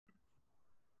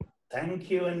Thank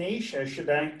you, Anisha. Should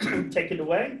I take it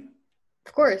away?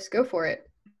 Of course, go for it.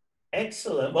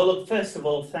 Excellent. Well, look, first of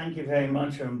all, thank you very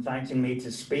much for inviting me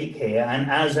to speak here. And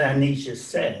as Anisha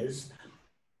says,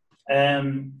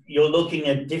 you're looking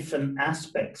at different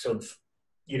aspects of,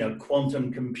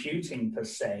 quantum computing per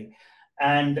se.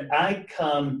 And I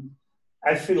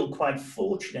feel quite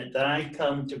fortunate that I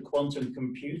come to quantum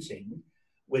computing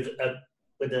with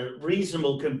a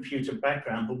reasonable computer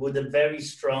background, but with a very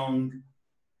strong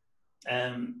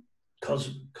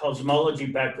cosmology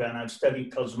background. I've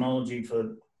studied cosmology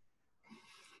for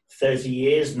 30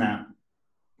 years now.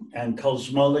 And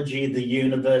cosmology, the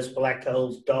universe, black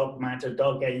holes, dark matter,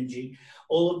 dark energy,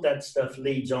 all of that stuff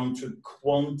leads on to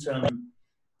quantum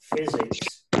physics.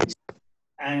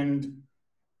 And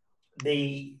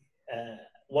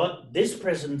what this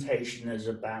presentation is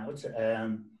about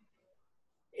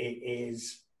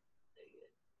is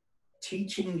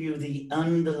teaching you the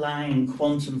underlying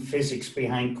quantum physics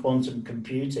behind quantum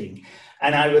computing.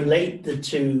 And I relate the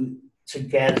two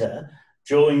together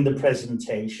during the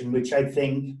presentation, which I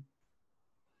think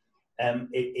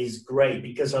is great,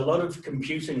 because a lot of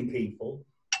computing people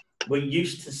were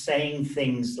used to saying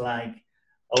things like,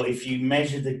 oh, if you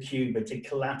measure the qubit, it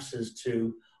collapses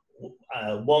to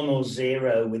 1 or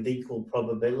 0 with equal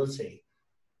probability.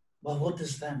 Well, what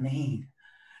does that mean?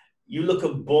 You look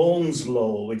at Born's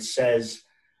law, which says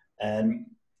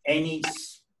any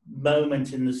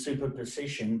moment in the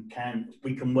superposition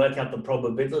we can work out the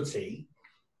probability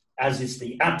as is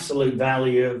the absolute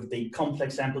value of the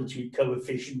complex amplitude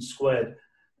coefficient squared.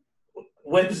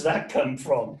 Where does that come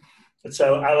from?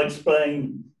 So I'll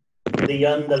explain the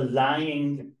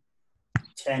underlying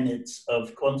tenets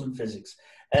of quantum physics.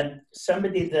 And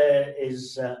somebody there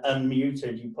is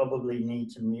unmuted. You probably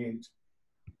need to mute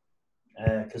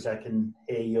because I can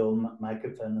hear your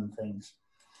microphone and things.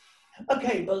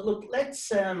 Okay, but look,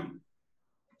 let's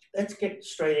get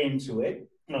straight into it.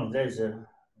 Oh, there's a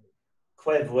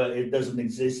Quevo, it doesn't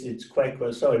exist, it's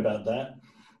Quevo, sorry about that.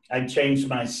 I changed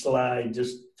my slide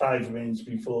just 5 minutes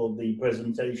before the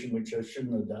presentation, which I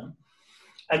shouldn't have done.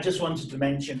 I just wanted to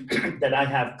mention that I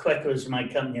have Quevo as my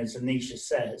company, as Anisha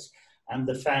says. I'm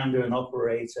the founder and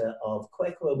operator of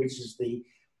Quevo, which is the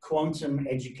Quantum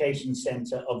Education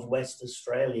Centre of West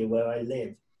Australia, where I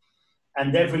live.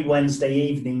 And every Wednesday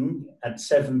evening at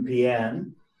 7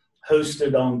 p.m,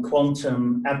 hosted on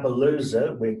Quantum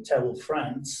Appaloosa with Terrell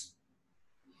France,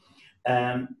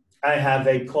 I have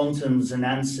a Quantums and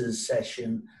Answers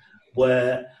session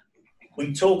where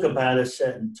we talk about a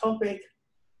certain topic,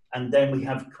 and then we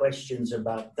have questions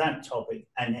about that topic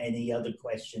and any other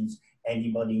questions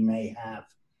anybody may have.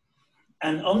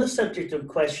 And on the subject of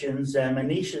questions,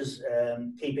 Anisha's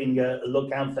keeping a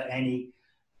lookout for any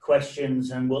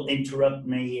questions and will interrupt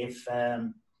me if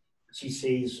she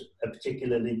sees a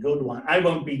particularly good one. I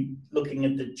won't be looking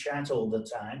at the chat all the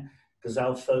time because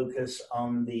I'll focus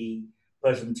on the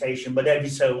presentation, but every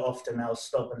so often I'll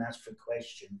stop and ask for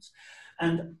questions.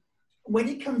 And when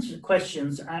it comes to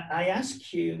questions, I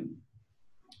ask you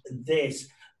this.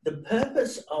 The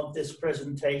purpose of this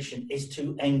presentation is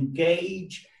to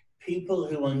engage people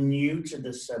who are new to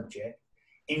the subject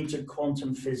into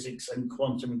quantum physics and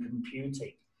quantum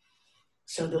computing.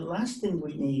 So the last thing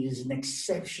we need is an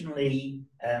exceptionally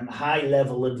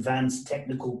high-level advanced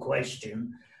technical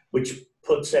question, which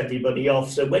puts everybody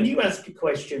off. So when you ask a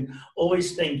question,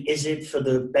 always think, is it for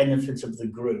the benefit of the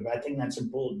group? I think that's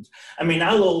important. I mean,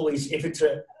 I'll always, if it's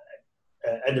an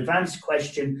advanced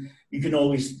question, you can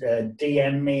always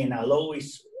DM me and I'll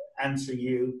always answer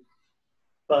you.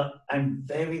 But I'm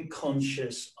very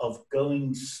conscious of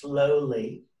going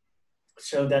slowly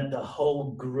so that the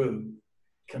whole group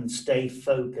can stay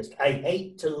focused. I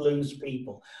hate to lose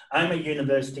people. I'm a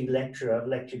university lecturer. I've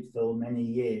lectured for many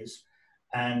years.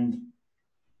 And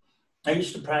I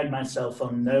used to pride myself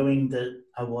on knowing that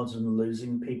I wasn't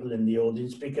losing people in the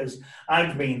audience because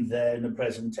I've been there in the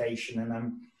presentation and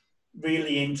I'm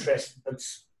really interested, but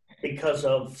because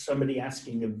of somebody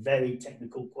asking a very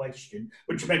technical question,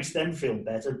 which makes them feel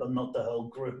better, but not the whole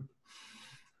group.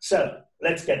 So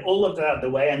let's get all of that out of the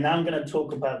way. And now I'm going to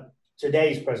talk about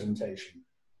today's presentation.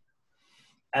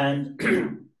 And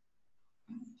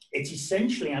it's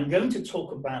essentially, I'm going to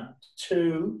talk about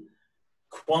 2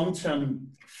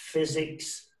 quantum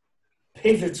physics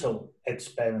pivotal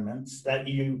experiments that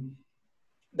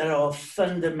are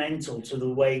fundamental to the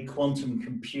way quantum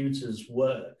computers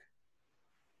work.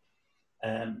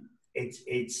 And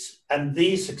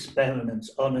these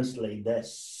experiments, honestly, they're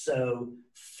so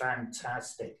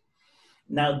fantastic.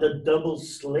 Now, the double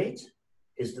slit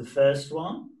is the first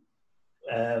one,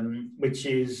 which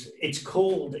is, it's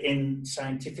called in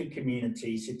scientific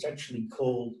communities, it's actually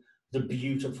called the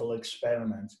beautiful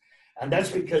experiment. And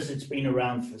that's because it's been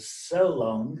around for so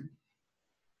long.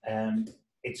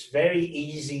 It's very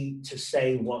easy to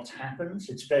say what happens.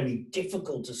 It's very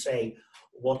difficult to say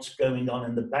what's going on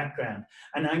in the background.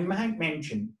 And I might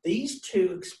mention, these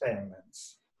two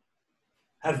experiments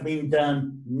have been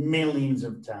done millions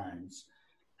of times,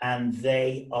 and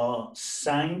they are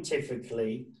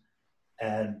scientifically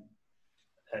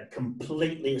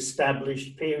completely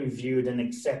established, peer-reviewed, and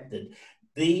accepted.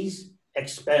 These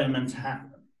experiments happen.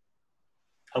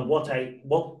 And what I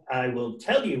will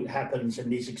tell you happens in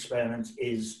these experiments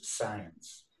is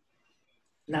science.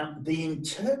 Now,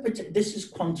 this is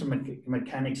quantum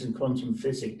mechanics and quantum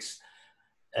physics.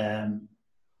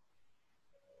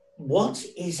 What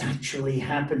is actually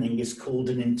happening is called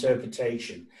an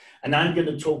interpretation. And I'm going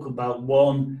to talk about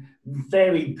one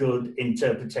very good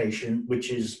interpretation, which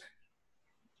is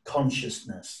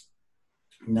consciousness.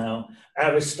 Now,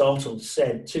 Aristotle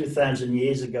said 2,000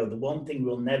 years ago, the one thing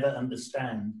we'll never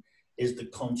understand is the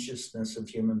consciousness of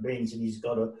human beings. And he's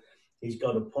got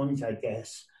a point, I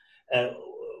guess.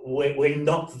 We're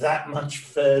not that much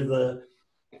further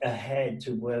ahead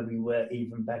to where we were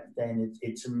even back then.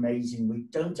 It's amazing. We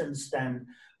don't understand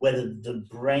whether the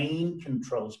brain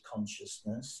controls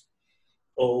consciousness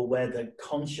or whether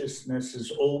consciousness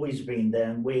has always been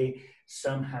there and we're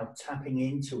somehow tapping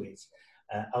into it.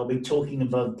 I'll be talking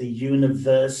about the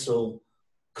universal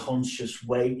consciousness,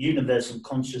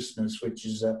 which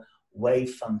is a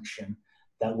wave function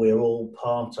that we're all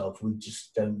part of. We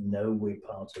just don't know we're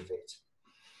part of it.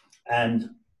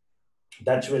 And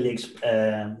that's really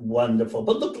wonderful.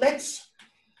 But look, let's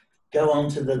go on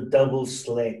to the double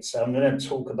slit. So I'm going to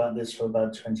talk about this for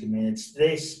about 20 minutes.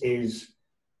 This is,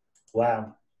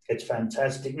 wow, it's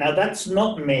fantastic. Now, that's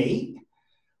not me.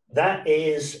 That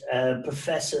is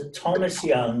Professor Thomas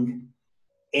Young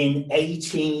in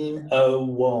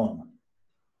 1801.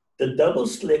 The double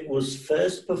slit was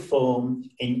first performed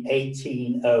in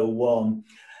 1801.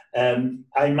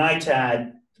 I might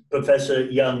add, Professor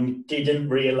Young didn't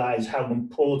realize how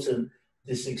important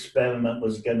this experiment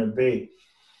was going to be.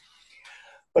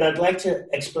 But I'd like to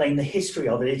explain the history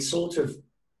of it. It's sort of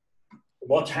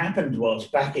what happened was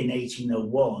back in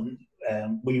 1801,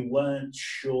 we weren't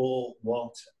sure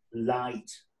what light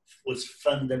was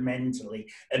fundamentally,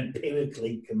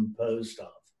 empirically composed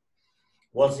of.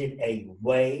 Was it a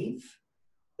wave,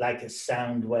 like a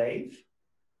sound wave?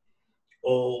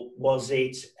 Or was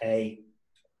it a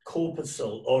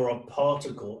corpuscle or a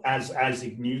particle, as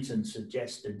Isaac Newton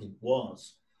suggested it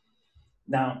was?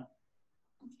 Now,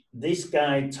 this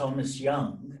guy, Thomas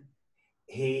Young,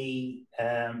 he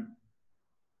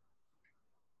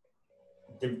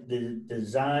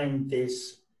designed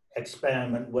this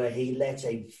experiment where he let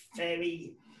a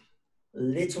very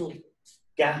little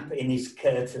gap in his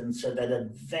curtain so that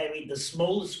the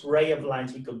smallest ray of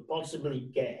light he could possibly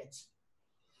get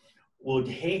would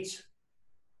hit.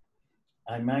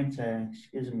 I might,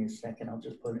 excuse me a second, I'll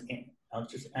just put it in, I'll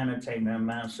just annotate my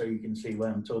mouse so you can see what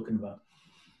I'm talking about.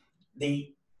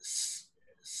 The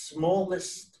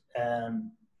smallest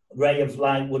ray of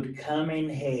light would come in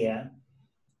here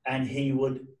and it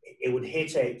would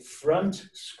hit a front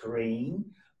screen,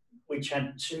 which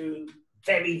had two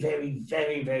very, very,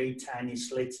 very, very tiny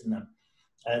slits in them.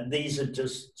 These are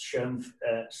just shown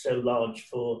so large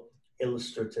for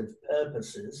illustrative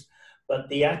purposes, but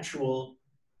the actual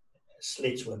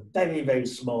slits were very, very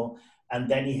small. And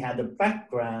then he had a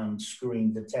background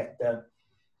screen detector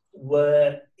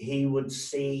where he would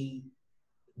see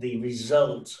the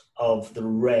result of the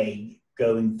ray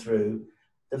going through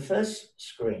the first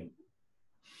screen.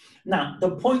 Now,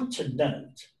 the point to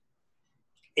note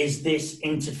is this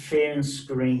interference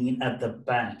screen at the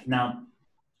back. Now,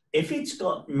 if it's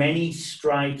got many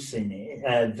stripes in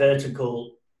it,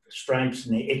 vertical stripes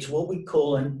in it, it's what we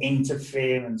call an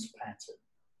interference pattern.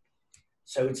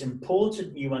 So it's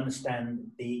important you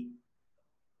understand the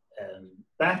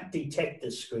back detector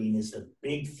screen is the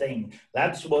big thing.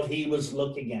 That's what he was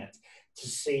looking at to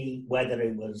see whether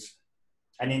it was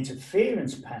an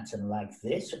interference pattern like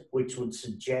this, which would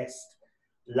suggest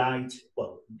light,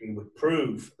 well, it would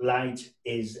prove light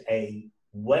is a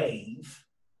wave,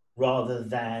 rather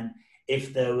than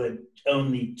if there were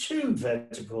only two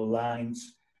vertical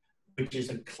lines, which is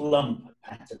a clump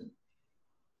pattern.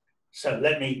 So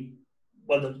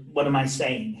what am I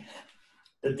saying?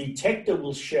 The detector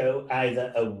will show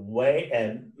either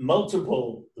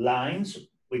multiple lines,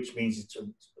 which means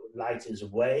light is a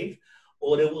wave,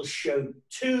 or it will show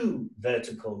two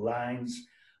vertical lines,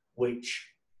 which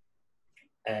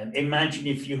imagine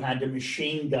if you had a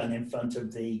machine gun in front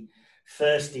of the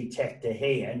first detector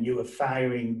here and you were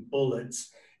firing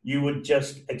bullets, you would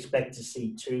just expect to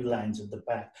see two lines at the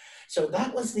back. So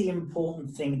that was the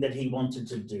important thing that he wanted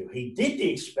to do. He did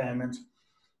the experiment,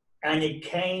 and it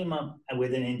came up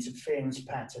with an interference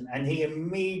pattern, and he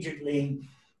immediately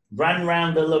ran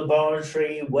around the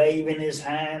laboratory waving his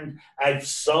hand. I've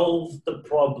solved the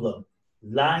problem.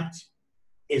 Light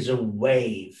is a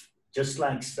wave, just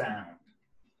like sound.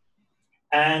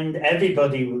 And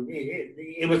everybody,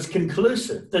 it was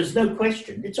conclusive. There's no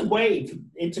question. It's a wave,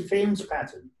 interference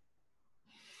pattern.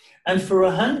 And for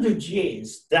 100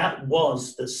 years, that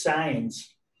was the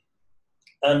science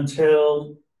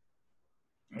until,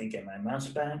 let me get my mouse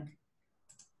back,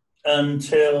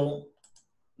 until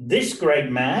this great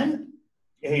man,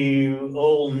 who you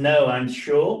all know, I'm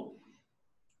sure,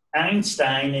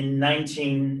 Einstein in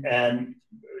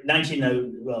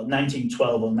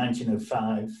 1912 or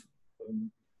 1905,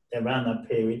 around that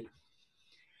period,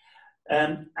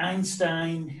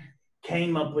 Einstein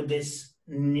came up with this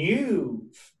new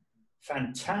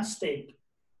fantastic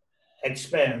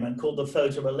experiment called the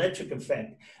photoelectric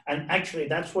effect. And actually,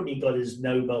 that's what he got his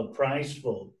Nobel Prize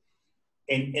for.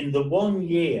 In the 1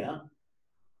 year,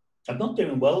 I'm not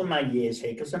doing well in my years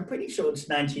here because I'm pretty sure it's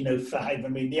 1905. I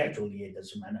mean, the actual year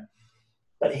doesn't matter.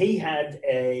 But he had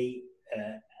a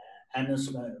Annus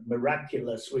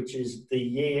Miraculous, which is the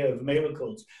year of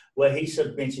miracles, where he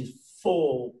submitted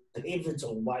 4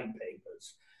 pivotal white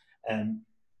papers.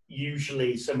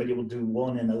 Usually somebody will do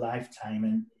 1 in a lifetime,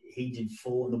 and he did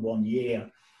 4 in the 1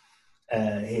 year.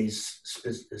 His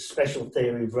special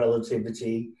theory of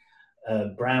relativity,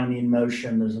 Brownian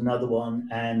motion, there's another one,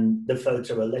 and the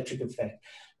photoelectric effect.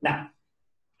 Now,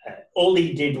 all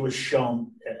he did was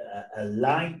shone a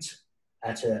light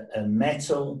at a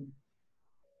metal,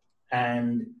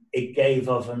 and it gave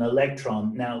off an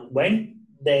electron. Now, when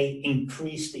they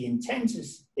increased the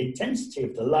intensity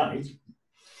of the light,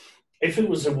 if it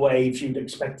was a wave, you'd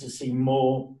expect to see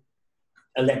more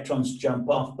electrons jump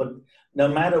off, but no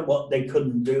matter what, they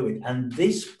couldn't do it. And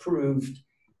this proved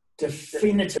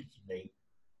definitively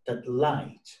that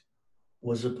light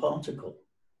was a particle.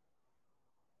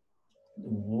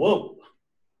 Whoa.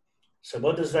 So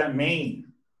what does that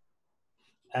mean?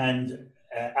 And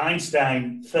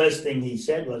Einstein, first thing he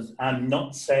said was, I'm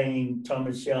not saying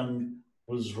Thomas Young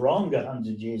was wrong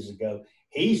 100 years ago.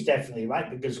 He's definitely right,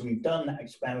 because we've done that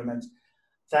experiment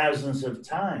thousands of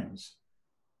times.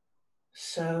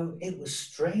 So it was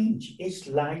strange. Is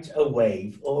light a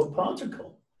wave or a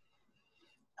particle?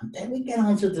 And then we get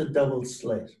onto the double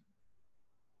slit.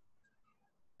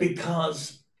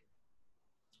 Because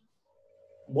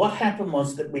what happened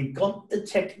was that we got the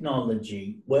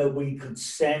technology where we could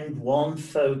send 1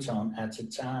 photon at a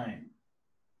time.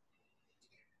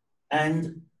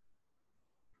 And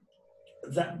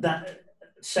that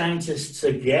scientists,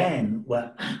 again,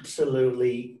 were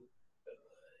absolutely,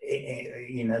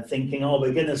 thinking, oh,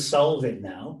 we're going to solve it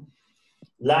now.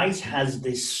 Light has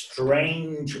this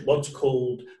strange, what's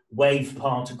called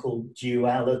wave-particle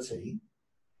duality.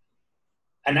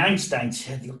 And Einstein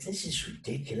said, look, this is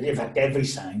ridiculous. In fact, every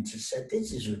scientist said,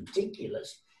 this is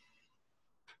ridiculous.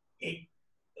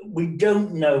 We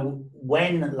don't know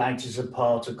when light is a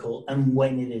particle and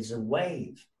when it is a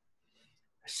wave.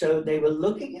 So they were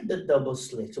looking at the double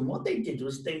slit, and what they did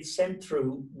was they sent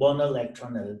through 1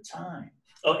 electron at a time,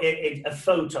 or a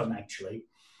photon, actually.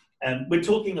 We're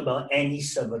talking about any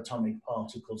subatomic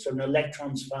particle. So an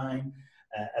electron's fine,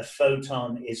 a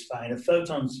photon is fine. A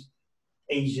photon's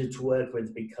easier to work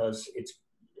with because it's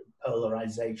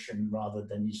polarization rather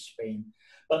than your spin.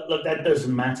 But look, that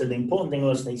doesn't matter. The important thing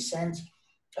was they sent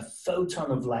a photon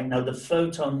of light. Now, the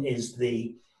photon is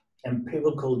the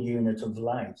empirical unit of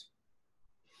light.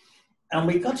 And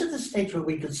we got to the stage where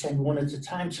we could send 1 at a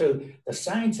time. So the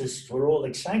scientists were all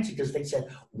excited because they said,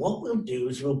 what we'll do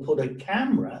is we'll put a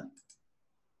camera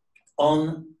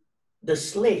on the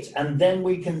slit, and then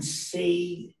we can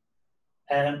see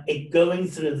it going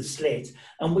through the slit,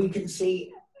 and we can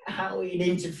see how it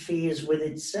interferes with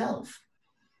itself.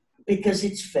 Because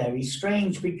it's very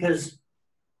strange, because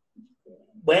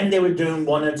when they were doing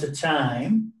 1 at a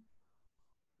time,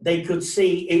 they could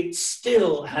see it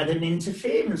still had an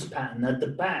interference pattern at the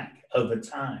back over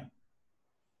time.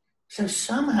 So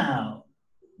somehow,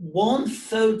 1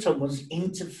 photon was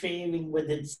interfering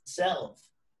with itself.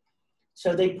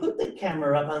 So they put the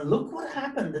camera up, and look what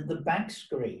happened at the back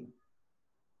screen.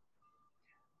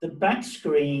 The back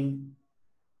screen,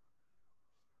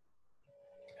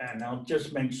 and I'll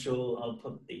just make sure I'll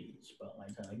put the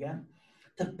spotlight on again.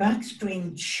 The back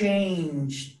screen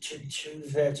changed to 2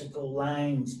 vertical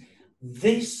lines.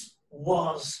 This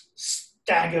was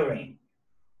staggering.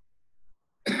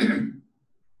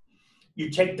 You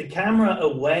take the camera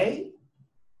away,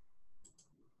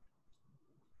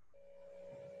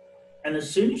 And as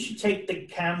soon as you take the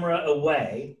camera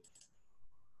away,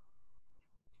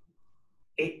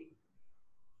 the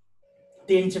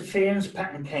interference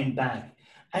pattern came back.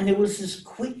 And it was as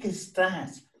quick as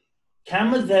that.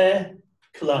 Camera there,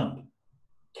 clump.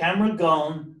 Camera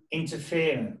gone,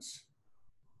 interference.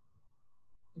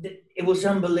 It was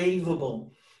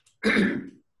unbelievable.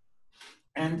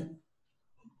 And,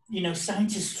 you know,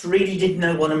 scientists really didn't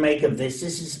know what to make of this.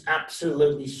 This is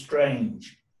absolutely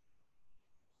strange.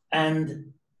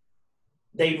 And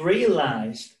they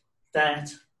realized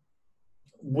that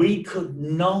we could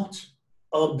not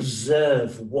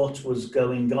observe what was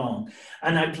going on.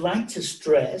 And I'd like to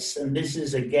stress, and this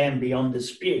is again beyond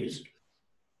dispute,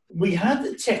 we had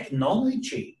the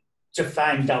technology to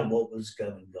find out what was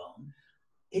going on.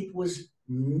 It was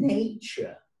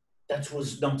nature that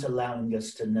was not allowing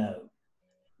us to know.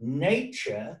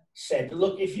 Nature said,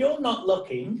 look, if you're not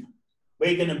looking,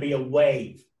 we're going to be a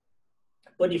wave.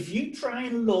 But if you try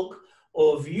and look,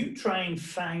 or if you try and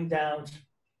find out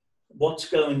what's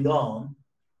going on,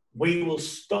 we will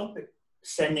stop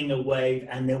sending a wave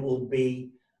and there will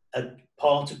be a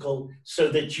particle so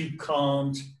that you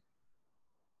can't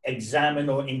examine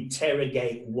or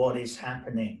interrogate what is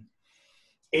happening.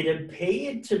 It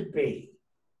appeared to be,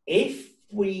 if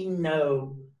we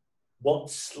know what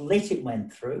slit it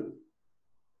went through,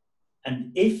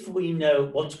 and if we know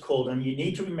what's called, and you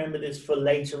need to remember this for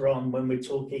later on when we're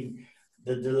talking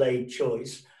the delayed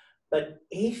choice, but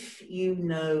if you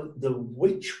know the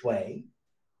which way,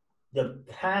 the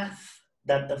path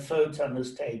that the photon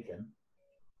has taken,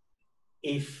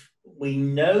 if we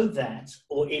know that,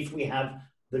 or if we have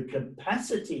the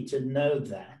capacity to know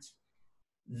that,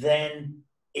 then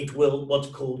it will what's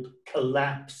called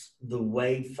collapse the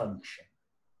wave function.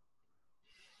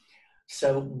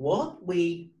 So what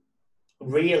we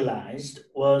realized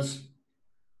was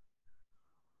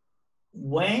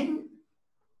when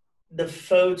the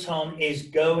photon is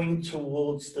going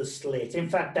towards the slit, in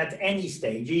fact, at any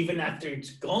stage, even after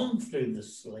it's gone through the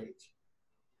slit,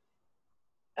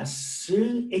 as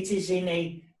soon it is in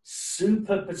a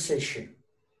superposition.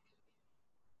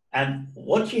 And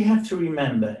what you have to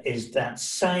remember is that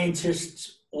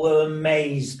scientists were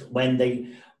amazed when they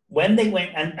went,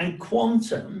 and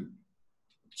quantum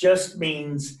just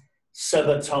means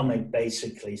subatomic,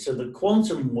 basically. So the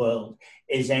quantum world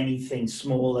is anything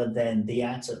smaller than the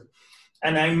atom.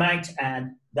 And I might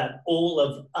add that all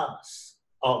of us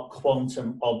are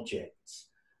quantum objects.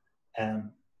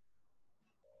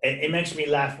 It makes me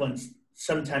laugh when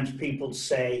sometimes people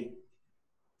say,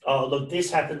 oh, look, this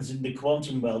happens in the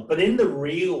quantum world. But in the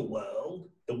real world,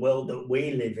 the world that we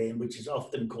live in, which is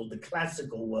often called the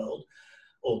classical world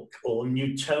or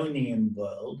Newtonian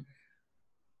world,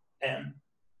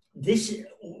 the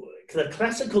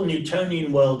classical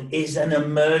Newtonian world is an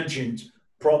emergent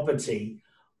property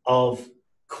of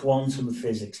quantum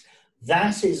physics.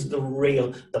 That is the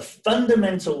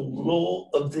fundamental law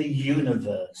of the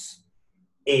universe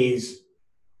is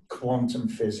quantum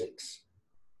physics.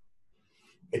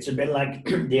 It's a bit like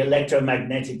the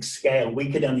electromagnetic scale.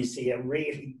 We can only see I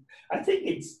think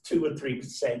it's 2 or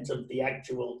 3% of the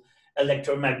actual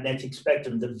electromagnetic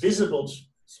spectrum. The visible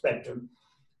spectrum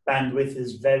bandwidth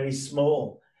is very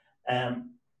small.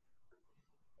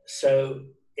 So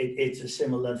it's a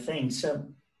similar thing. So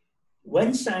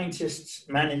when scientists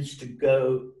managed to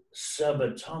go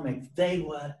subatomic, they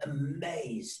were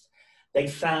amazed. They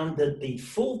found that the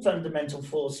 4 fundamental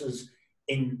forces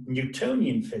in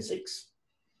Newtonian physics,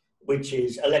 which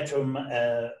is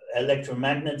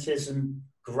electromagnetism,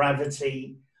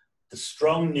 gravity, the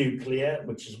strong nuclear,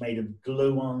 which is made of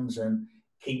gluons and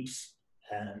keeps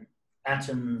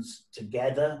atoms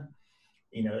together,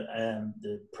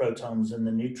 the protons and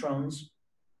the neutrons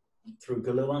through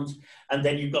gluons. And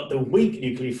then you've got the weak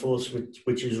nuclear force,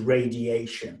 which is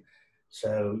radiation.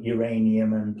 So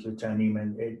uranium and plutonium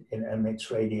it emits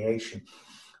radiation.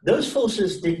 Those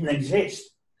forces didn't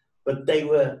exist, but there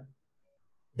were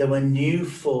new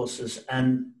forces,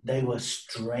 and they were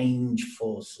strange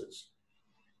forces.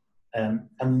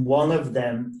 And one of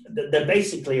them, there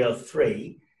basically are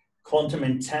 3: quantum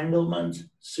entanglement,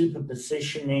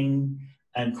 superpositioning,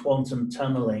 and quantum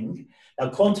tunneling. Now,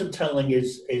 quantum tunneling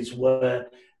is where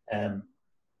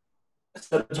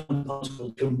subatomic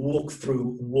particles can walk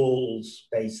through walls,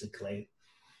 basically.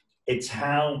 It's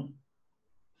how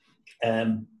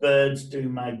birds do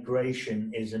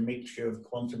migration, is a mixture of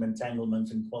quantum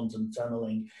entanglement and quantum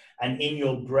tunneling. And in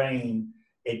your brain,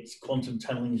 quantum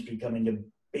tunneling is becoming a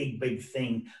big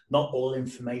thing. Not all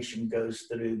information goes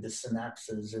through the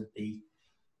synapses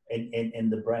in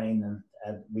the brain,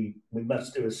 and we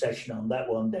must do a session on that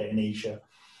one day, Anisha.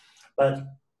 But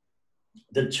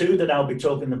The two that I'll be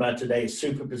talking about today is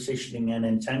superpositioning and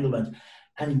entanglement.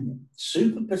 And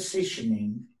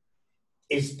superpositioning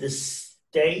is the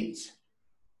state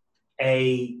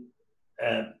a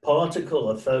particle,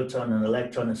 a photon, an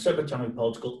electron, a subatomic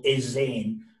particle is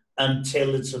in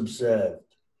until it's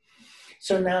observed.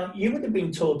 So now you would have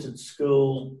been taught at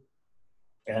school,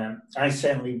 I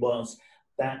certainly was,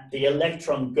 that the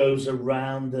electron goes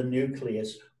around the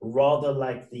nucleus rather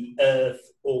like the Earth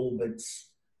orbits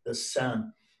the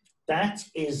sun. That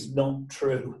is not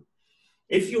true.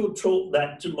 If you're taught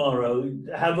that tomorrow,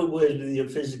 have a word with your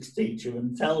physics teacher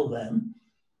and tell them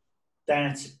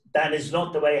that that is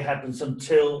not the way it happens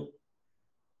until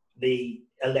the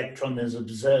electron is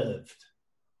observed.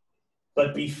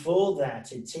 But before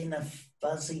that, it's in a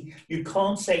fuzzy, you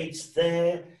can't say it's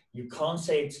there, you can't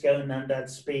say it's going at that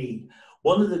speed.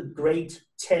 One of the great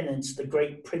tenets, the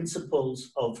great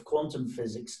principles of quantum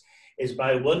physics is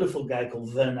by a wonderful guy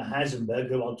called Werner Heisenberg,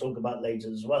 who I'll talk about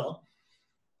later as well.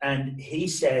 And he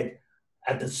said,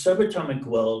 at the subatomic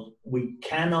world, we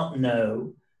cannot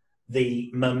know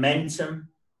the momentum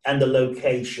and the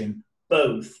location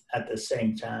both at the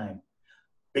same time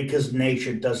because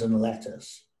nature doesn't let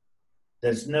us.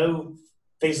 There's no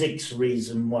physics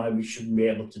reason why we shouldn't be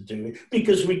able to do it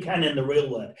because we can in the real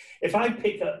world. If I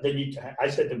pick up I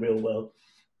said the real world,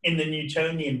 in the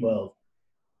Newtonian world,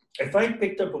 if I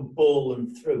picked up a ball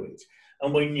and threw it,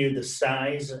 and we knew the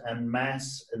size and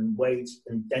mass and weight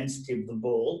and density of the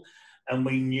ball, and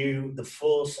we knew the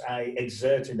force I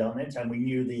exerted on it, and we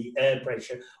knew the air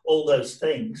pressure, all those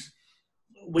things,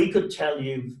 we could tell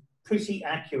you pretty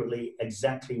accurately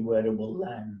exactly where it will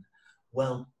land.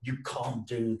 Well, you can't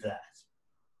do that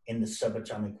in the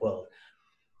subatomic world.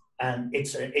 And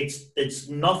it's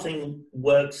nothing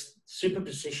works.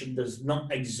 Superposition does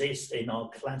not exist in our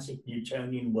classic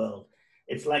Newtonian world.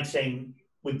 It's like saying,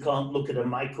 we can't look at a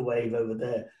microwave over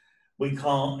there. We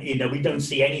can't, we don't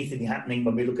see anything happening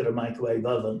when we look at a microwave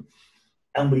oven.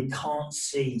 And we can't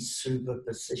see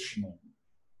superpositioning.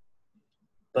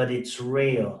 But it's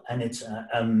real and it's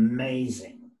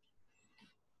amazing.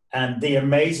 And the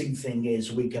amazing thing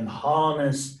is we can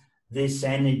harness this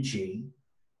energy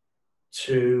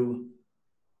to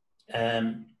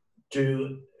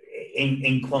do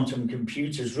in quantum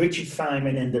computers. Richard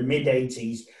Feynman in the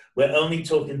mid-80s, we're only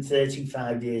talking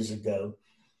 35 years ago,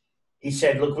 he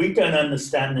said, look, we don't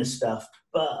understand this stuff,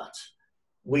 but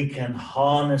we can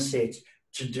harness it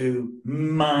to do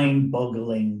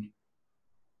mind-boggling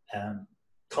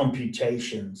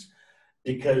computations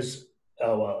because,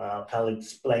 I'll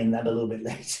explain that a little bit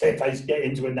later. If I get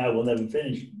into it now, we'll never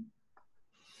finish.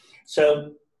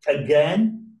 So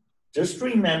again, just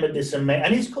remember this, and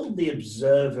it's called the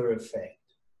observer effect.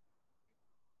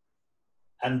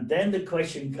 And then the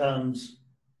question comes,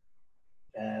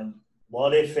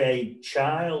 what if a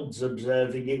child's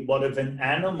observing it? What if an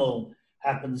animal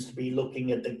happens to be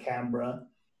looking at the camera?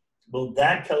 Will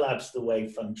that collapse the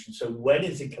wave function? So when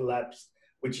is it collapsed,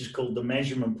 which is called the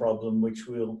measurement problem, which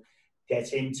we'll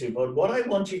get into. But what I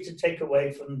want you to take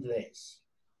away from this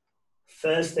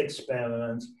first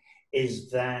experiment is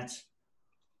that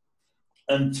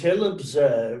until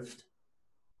observed,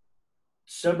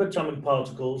 subatomic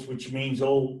particles, which means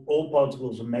all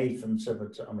particles are made from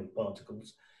subatomic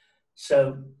particles.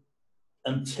 So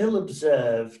until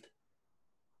observed,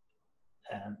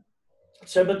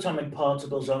 subatomic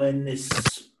particles are in this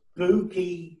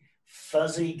spooky,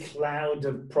 fuzzy cloud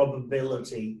of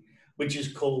probability, which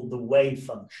is called the wave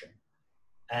function.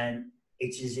 And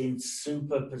it is in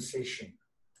superposition.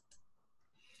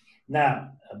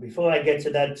 Now, before I get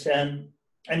to that,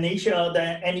 Anisha, are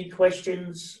there any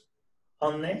questions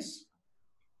on this?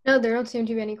 No, there don't seem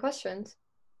to be any questions.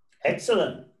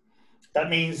 Excellent. That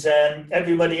means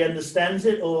everybody understands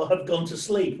it or have gone to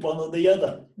sleep, one or the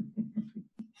other.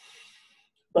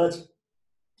 But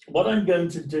what I'm going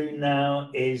to do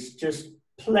now is just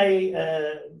play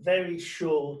a very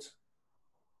short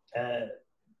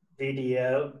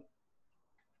video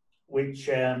which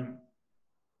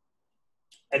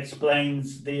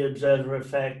explains the observer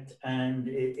effect, and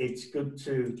it's good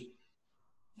to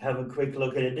have a quick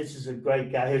look at it. This is a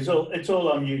great guy. It's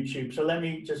all on YouTube, so let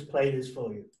me just play this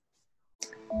for you.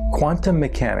 Quantum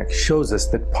mechanics shows us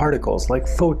that particles like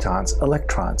photons,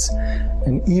 electrons,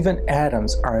 and even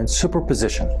atoms are in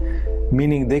superposition,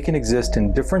 meaning they can exist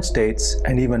in different states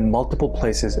and even multiple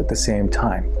places at the same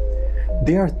time.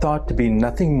 They are thought to be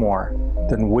nothing more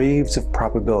than waves of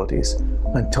probabilities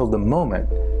until the moment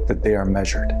that they are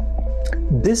measured.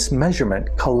 This measurement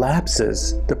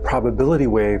collapses the probability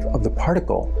wave of the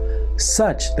particle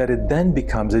such that it then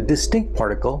becomes a distinct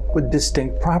particle with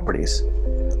distinct properties.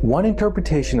 One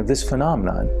interpretation of this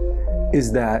phenomenon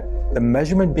is that the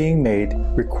measurement being made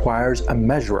requires a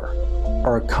measurer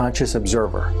or a conscious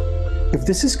observer. If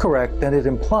this is correct, then it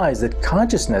implies that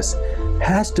consciousness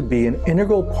has to be an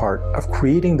integral part of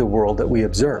creating the world that we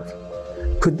observe.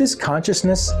 Could this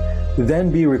consciousness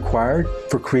then be required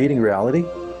for creating reality?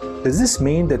 Does this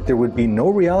mean that there would be no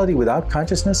reality without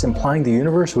consciousness, implying the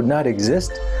universe would not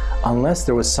exist unless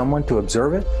there was someone to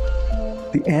observe it?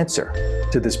 The answer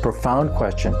to this profound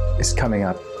question is coming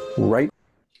up right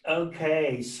now.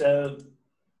 Okay, so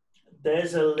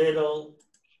there's a little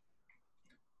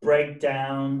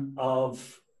breakdown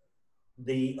of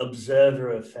the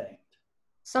observer effect.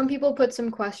 Some people put some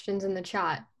questions in the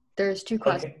chat. There's 2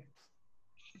 questions.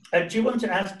 Okay. Do you want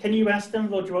to ask, can you ask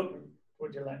them, or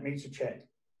would you like me to check?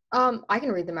 I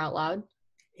can read them out loud.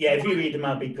 Yeah, if you read them,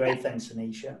 that'd be great. Thanks,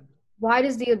 Anisha. Why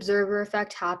does the observer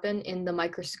effect happen in the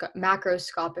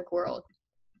macroscopic world?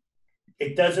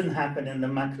 It doesn't happen in the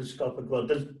macroscopic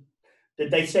world.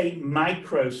 Did they say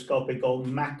microscopic or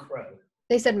macro?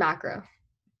 They said macro.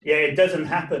 Yeah, it doesn't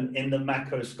happen in the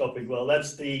macroscopic world.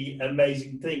 That's the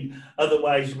amazing thing.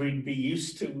 Otherwise, we'd be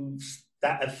used to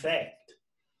that effect.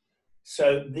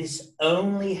 So this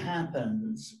only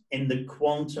happens in the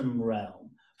quantum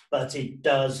realm, but it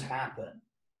does happen.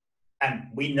 And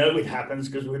we know it happens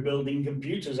because we're building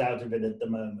computers out of it at the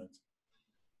moment.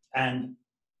 And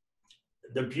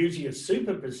the beauty of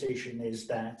superposition is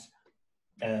that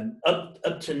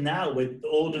up to now, with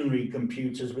ordinary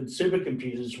computers, with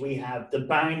supercomputers, we have the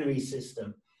binary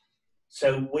system.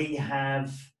 So we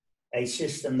have a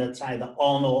system that's either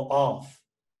on or off.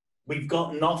 We've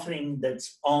got nothing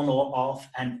that's on or off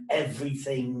and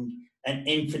everything, an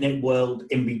infinite world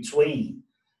in between.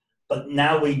 But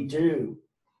now we do.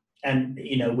 And,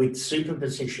 you know, with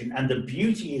superposition. And the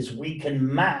beauty is we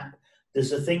can map.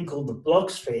 There's a thing called the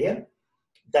block sphere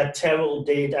that Terrell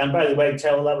did. And by the way,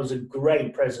 Terrell, that was a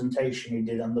great presentation you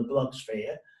did on the block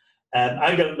sphere.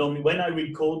 I don't normally, when I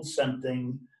record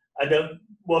something, I don't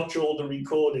watch all the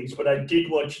recordings, but I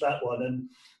did watch that one, and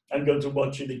I'm going to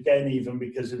watch it again even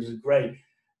because it was a great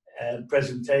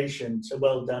presentation. So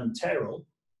well done, Terrell.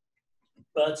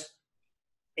 But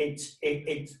it's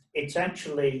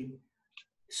actually,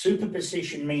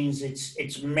 superposition means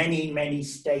it's many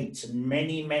states and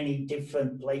many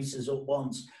different places at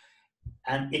once.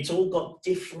 And it's all got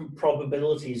different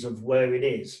probabilities of where it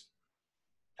is.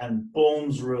 And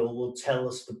Born's rule will tell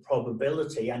us the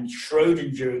probability, and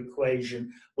Schrödinger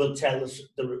equation will tell us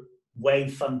the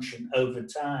wave function over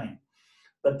time.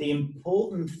 But the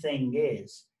important thing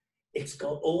is, it's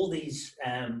got all these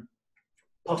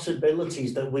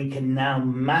possibilities that we can now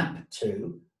map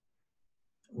to,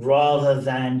 rather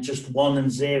than just 1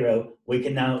 and 0. We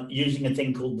can now, using a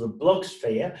thing called the block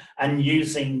sphere and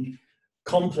using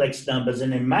complex numbers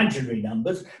and imaginary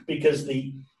numbers, because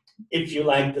if you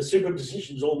like, the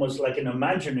superposition is almost like an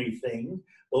imaginary thing,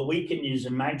 but we can use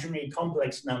imaginary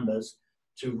complex numbers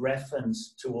to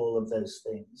reference to all of those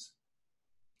things.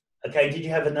 Okay, did you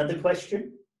have another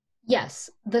question? Yes.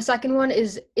 The second one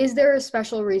is there a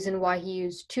special reason why he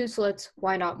used 2 slits?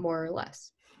 Why not more or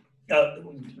less?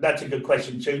 That's a good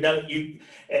question too. No, you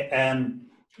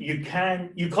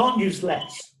can't use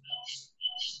less.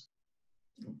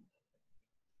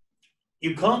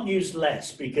 You can't use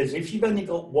less, because if you've only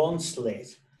got 1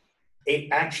 slit, it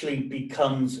actually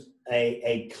becomes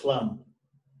a clump.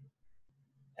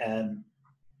 And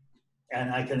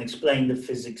I can explain the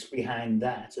physics behind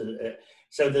that.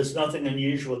 So there's nothing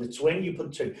unusual. It's when you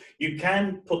put 2. You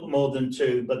can put more than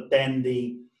 2, but then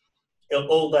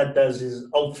all that does is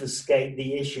obfuscate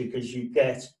the issue, because you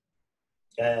get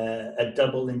a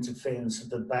double interference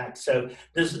at the back. So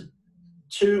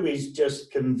 2 is just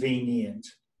convenient.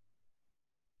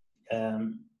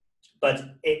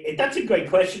 But that's a great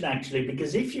question, actually,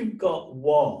 because if you've got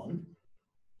 1,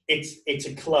 it's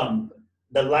a clump.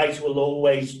 The light will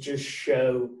always just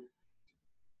show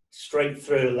straight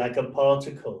through like a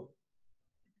particle.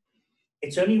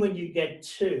 It's only when you get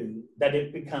 2 that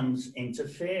it becomes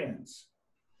interference.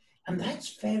 And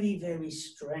that's very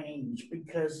strange,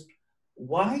 because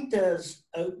why does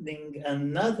opening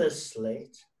another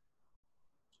slit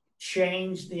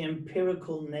change the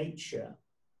empirical nature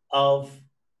of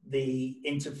the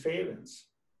interference?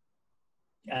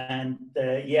 And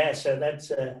yeah, so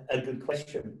that's a good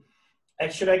question.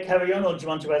 Should I carry on, or do you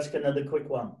want to ask another quick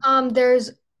one?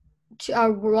 There's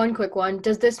one quick one.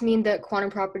 Does this mean that quantum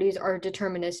properties are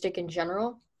deterministic in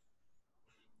general?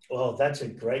 Well, that's a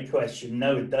great question.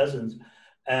 No, it doesn't.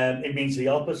 It means the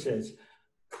opposite.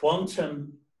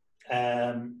 Quantum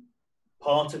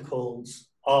particles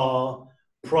are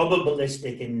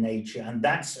probabilistic in nature, and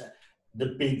that's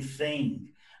the big thing.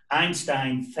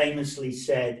 Einstein famously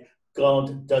said,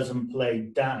 God doesn't play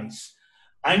dice.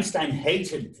 Einstein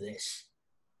hated this.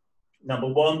 Number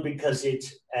one, because it,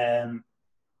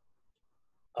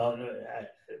 I'll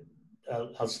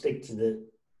stick to the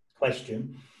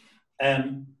question.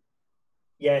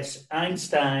 Yes,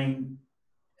 Einstein,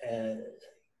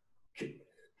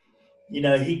 he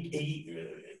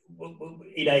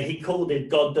called it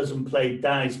God doesn't play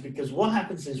dice, because what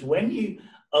happens is when you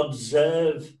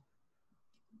observe,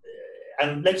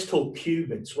 and let's talk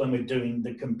qubits when we're doing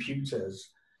the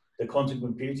computers, the quantum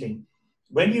computing,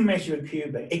 when you measure a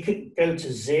qubit, it could go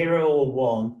to 0 or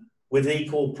 1 with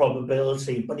equal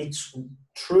probability, but it's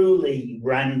truly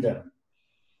random.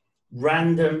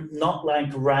 Random, not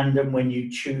like random when you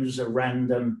choose a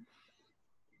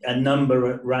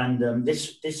number at random.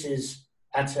 This is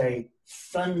at a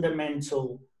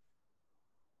fundamental,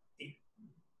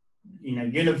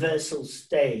 universal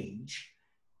stage.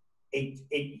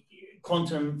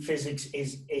 Quantum physics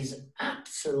is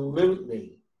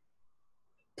absolutely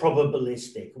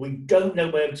probabilistic. We don't know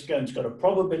where it's going. It's got a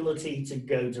probability to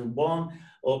go to 1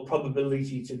 or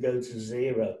probability to go to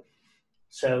 0.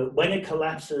 So when it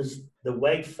collapses the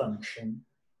wave function,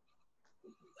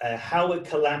 how it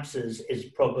collapses is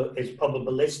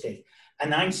probabilistic.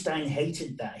 And Einstein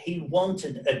hated that. He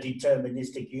wanted a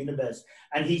deterministic universe.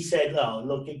 And he said, oh,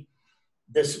 look,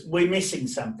 we're missing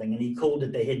something. And he called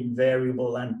it the hidden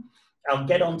variable. And I'll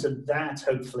get onto that,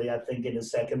 hopefully, I think, in a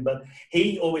second. But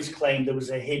he always claimed there was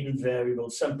a hidden variable,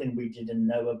 something we didn't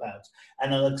know about.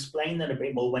 And I'll explain that a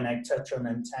bit more when I touch on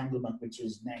entanglement, which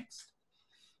is next.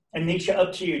 And Nisha,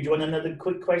 up to you. Do you want another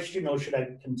quick question, or should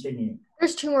I continue?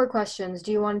 There's 2 more questions.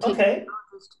 Do you want to take them now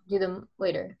or just do them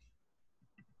later?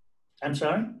 I'm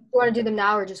sorry? Do you want to do them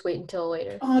now or just wait until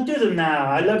later? Oh, do them now.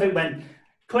 I love it when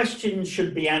questions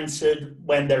should be answered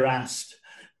when they're asked,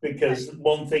 because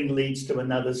one thing leads to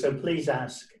another. So please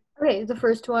ask. Okay, the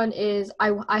first one is,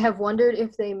 I have wondered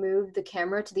if they moved the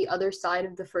camera to the other side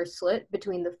of the first slit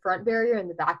between the front barrier and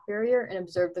the back barrier and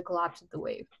observed the collapse of the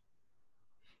wave.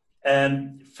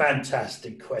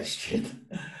 Fantastic question.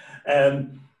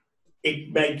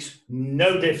 It makes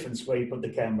no difference where you put the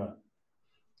camera.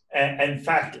 In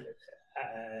fact,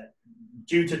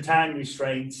 due to time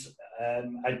restraints,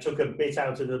 I took a bit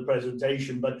out of the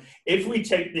presentation, but if we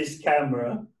take this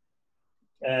camera,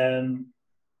 I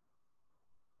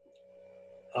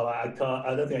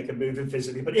don't think I can move it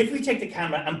physically, but if we take the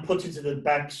camera and put it to the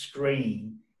back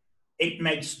screen, it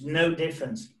makes no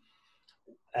difference.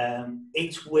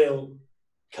 It will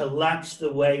collapse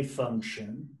the wave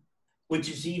function, which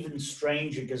is even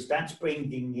stranger because that's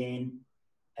bringing in,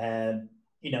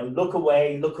 look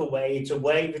away, it's a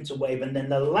wave. And then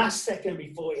the last second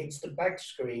before it hits the back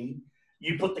screen,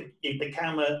 you put the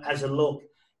camera has a look,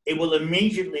 it will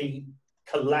immediately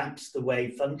collapse the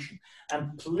wave function.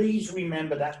 And please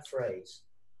remember that phrase,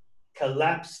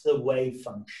 collapse the wave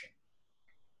function,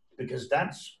 because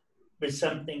that's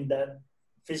something that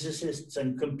physicists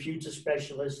and computer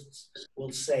specialists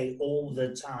will say all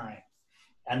the time.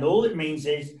 And all it means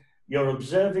is you're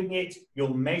observing it,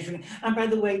 you're measuring. And by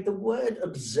the way, the word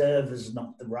observe is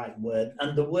not the right word,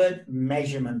 and the word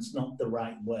measurement's not the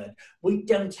right word. We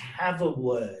don't have a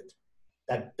word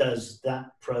that does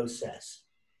that process.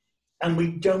 And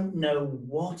we don't know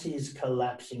what is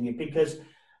collapsing it, because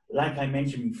like I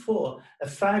mentioned before, a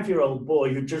 5-year-old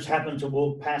boy who just happened to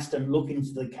walk past and look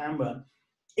into the camera,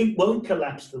 it won't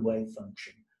collapse the wave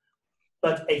function.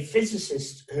 But a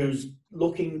physicist who's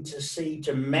looking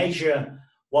to measure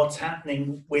what's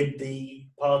happening with the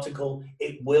particle,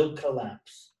 it will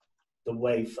collapse the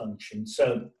wave function.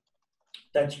 So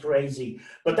that's crazy.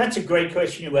 But that's a great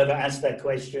question, whoever asked that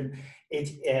question.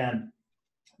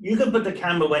 You can put the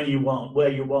camera where you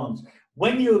want.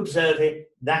 When you observe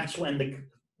it, that's when the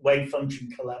wave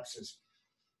function collapses.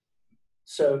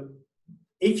 So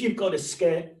if you've got a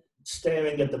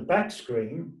staring at the back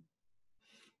screen,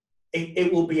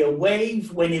 it will be a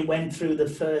wave when it went through the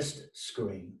first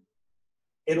screen.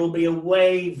 It'll be a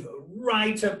wave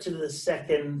right up to the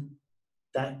second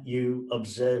that you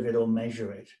observe it or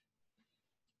measure it.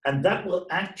 And that will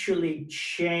actually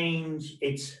change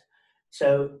its.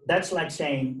 So that's like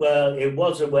saying, well, it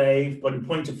was a wave, but in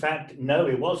point of fact, no,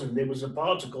 it wasn't. It was a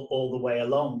particle all the way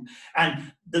along.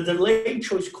 And the delayed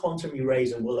choice quantum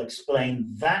eraser will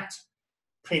explain that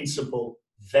principle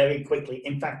very quickly.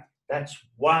 In fact, that's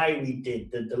why we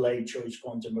did the delayed choice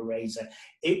quantum eraser.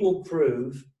 It will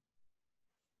prove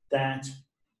that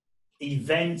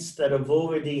events that have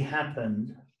already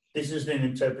happened, this is an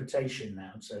interpretation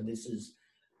now, so this is,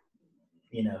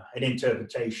 an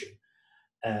interpretation.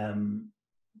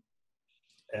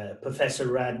 Professor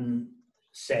Radin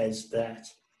says that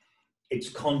it's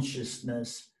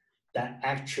consciousness that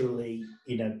actually,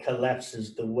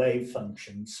 collapses the wave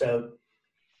function. So,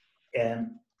 yeah,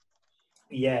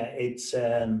 it's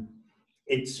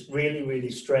really,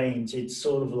 really strange. It's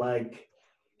sort of like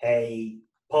a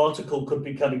particle could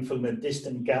be coming from a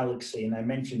distant galaxy, and I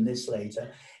mentioned this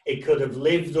later. It could have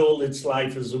lived all its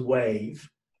life as a wave,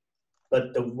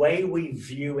 but the way we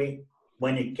view it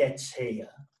when it gets here,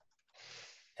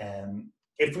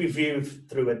 if we view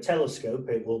through a telescope,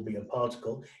 it will be a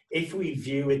particle. If we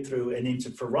view it through an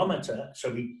interferometer,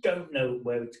 so we don't know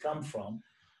where it's come from,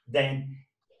 then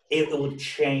it will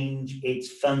change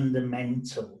its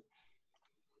fundamental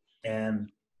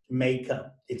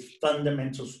makeup, its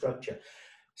fundamental structure.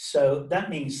 So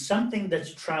that means something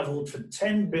that's traveled for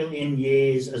 10 billion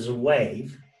years as a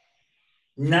wave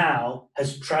now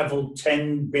has traveled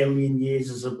 10 billion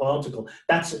years as a particle.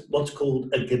 That's what's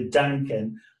called a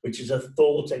Gedanken, which is a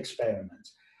thought experiment.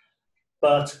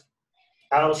 But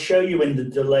I'll show you in the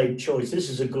delayed choice. This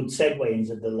is a good segue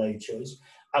into delayed choice.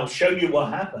 I'll show you what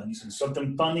happens, and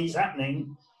something funny is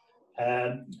happening.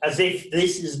 As if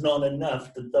this is not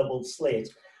enough, the double slit,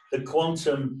 the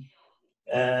quantum,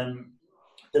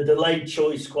 the delayed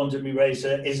choice quantum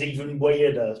eraser is even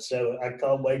weirder. So I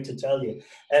can't wait to tell you.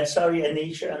 Sorry,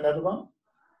 Anisha, another one?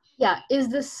 Yeah, is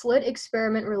the slit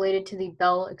experiment related to the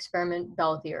Bell experiment,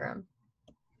 Bell theorem?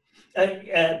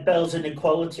 Bell's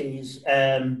inequalities.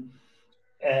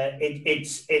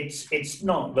 It's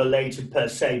not related per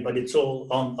se, but it's all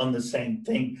on the same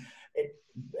thing.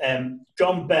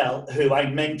 John Bell, who I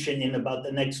mention in about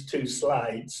the next 2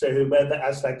 slides, so whoever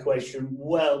asked that question,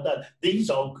 well done. These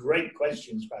are great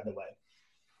questions, by the way.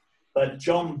 But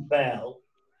John Bell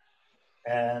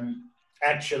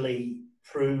actually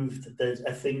proved that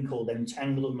a thing called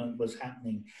entanglement was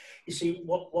happening. You see,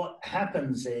 what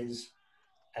happens is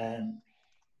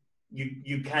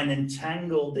you can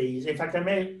entangle these. In fact, I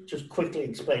may just quickly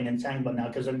explain entanglement now,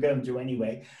 because I'm going to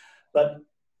anyway. But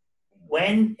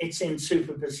when it's in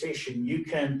superposition, you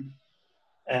can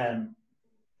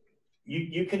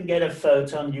you can get a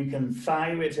photon, you can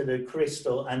fire it at a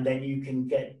crystal, and then you can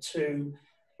get 2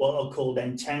 what are called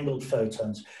entangled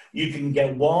photons. You can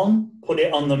get one, put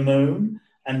it on the moon,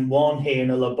 and one here in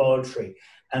a laboratory.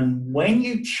 And when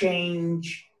you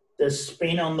change the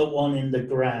spin on the one in the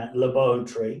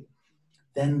laboratory,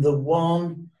 then the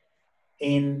one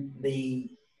in the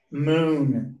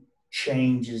moon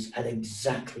changes at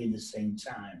exactly the same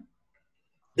time.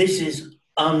 This is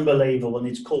unbelievable, and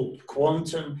it's called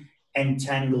quantum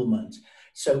entanglement.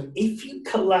 So if you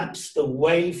collapse the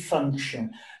wave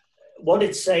function, what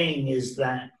it's saying is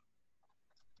that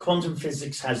quantum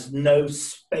physics has no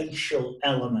spatial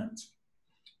element.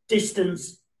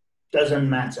 Distance doesn't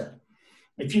matter.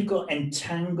 If you've got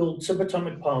entangled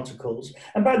subatomic particles,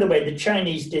 and by the way, the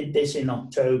Chinese did this in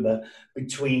October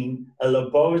between a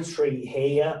laboratory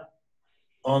here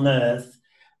on Earth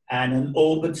and an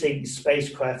orbiting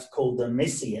spacecraft called the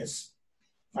Messias.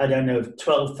 I don't know,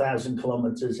 12,000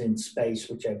 kilometers in space,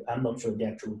 which I'm not sure the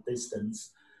actual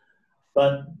distance,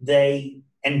 but they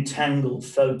entangled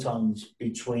photons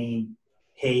between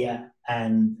here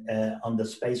and on the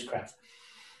spacecraft.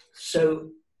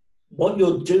 So what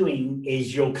you're doing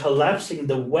is you're collapsing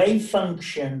the wave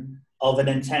function of an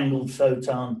entangled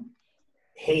photon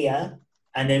here,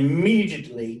 and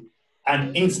immediately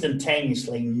and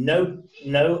instantaneously, no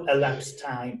elapsed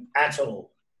time at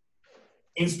all,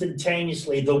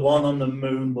 instantaneously the one on the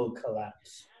moon will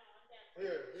collapse.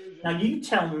 Now you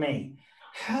tell me,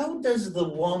 how does the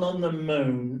one on the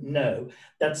moon know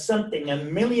that something a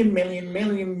million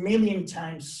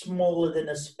times smaller than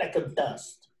a speck of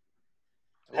dust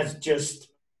has just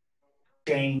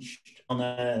changed on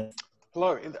Earth?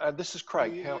 Hello, this is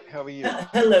Craig. How are you?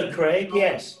 Hello, Craig.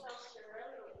 Yes.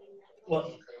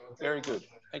 Well, very good.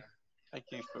 Thank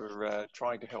you for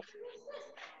trying to help.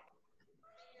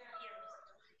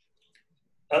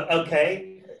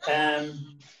 Okay.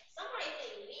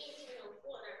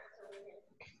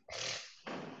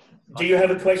 Do you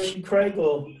have a question, Craig,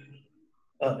 or?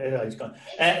 Oh, he's gone.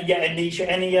 Yeah, Anisha,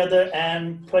 any other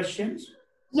questions?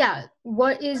 Yeah,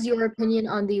 what is your opinion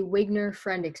on the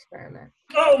Wigner-Friend experiment?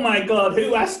 Oh my God,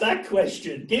 who asked that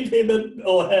question? Give him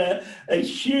or her a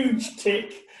huge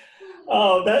tick.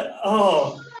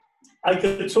 I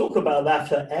could talk about that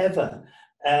forever.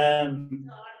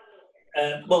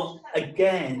 Well,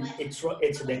 again, it's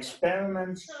an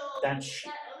experiment that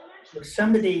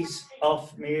somebody's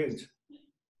off mute.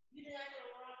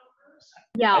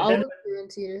 Yeah, I'll look through and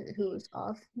see who's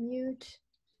off mute.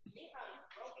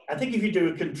 I think if you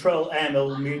do a Control M,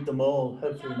 it'll mute them all.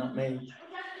 Hopefully not me.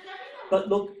 But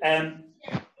look,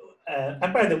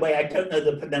 and by the way, I don't know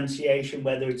the pronunciation,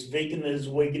 whether it's veganers,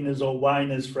 wigginers, or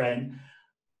winers, friend.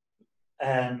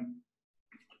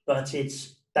 But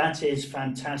that is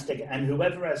fantastic. And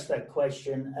whoever asked that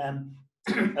question,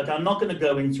 look, I'm not going to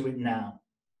go into it now,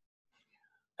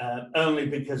 only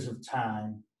because of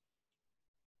time.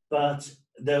 But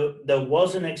there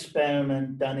was an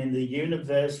experiment done in the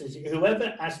university.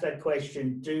 Whoever asked that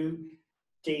question, do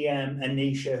DM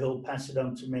Anisha, who'll pass it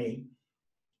on to me.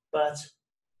 But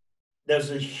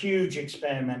there's a huge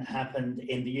experiment happened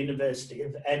in the University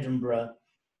of Edinburgh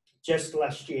just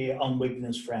last year on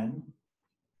Wigner's friend.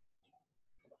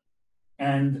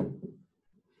 And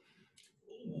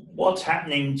what's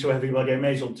happening to everybody, I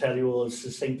may as well tell you all as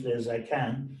succinctly as I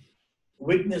can.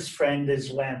 Wigner's friend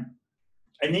is when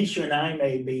Anisha and I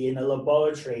may be in a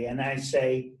laboratory and I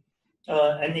say,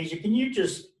 Anisha, can you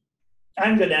just,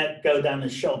 I'm going to go down the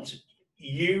shops.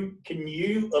 Can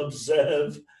you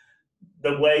observe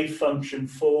the wave function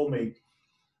for me?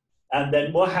 And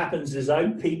then what happens is I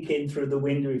peek in through the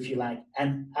window, if you like,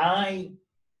 and I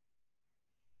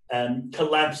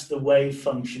collapse the wave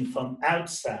function from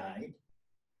outside,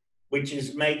 which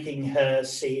is making her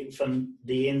see it from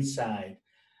the inside.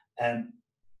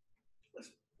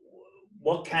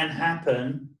 What can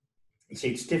happen,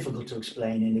 it's difficult to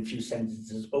explain in a few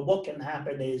sentences, but what can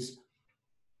happen is,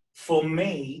 for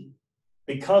me,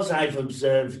 because I've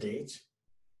observed it,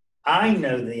 I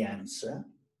know the answer,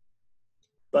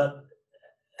 but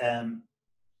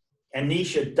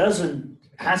Anisha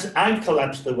I've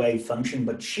collapsed the wave function,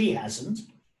 but she hasn't.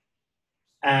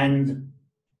 And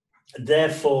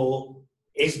therefore,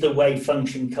 is the wave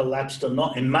function collapsed or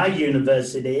not? In my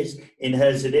universe it is, in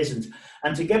hers it isn't.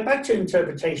 And to get back to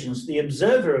interpretations, the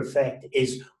observer effect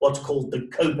is what's called the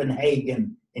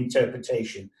Copenhagen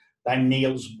interpretation by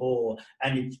Niels Bohr.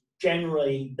 And it's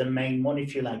generally the main one,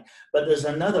 if you like. But there's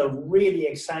another really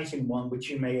exciting one, which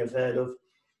you may have heard of,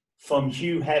 from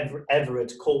Hugh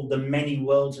Everett, called the many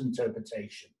worlds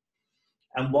interpretation.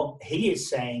 And what he is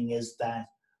saying is that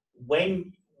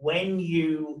when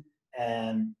you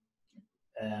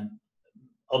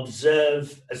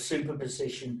observe a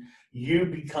superposition, you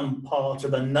become part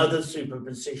of another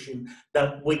superposition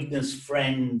that Wigner's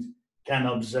friend can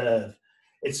observe.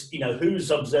 It's,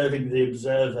 who's observing the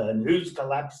observer and who's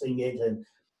collapsing it. And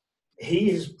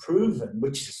he has proven,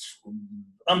 which is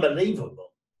unbelievable,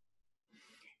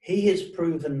 he has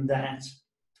proven that,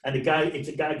 and it's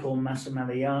a guy called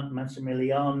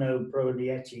Massimiliano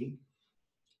Proietti.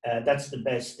 That's the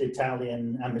best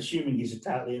Italian, I'm assuming he's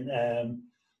Italian,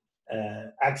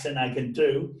 accent I can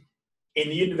do. In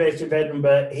the University of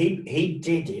Edinburgh, he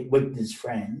did it with his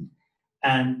friend,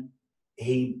 and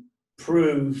he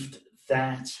proved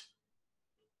that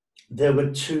there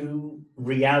were two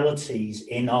realities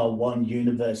in our one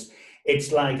universe.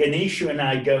 It's like Anisha and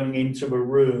I going into a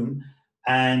room,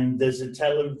 and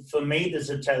for me, there's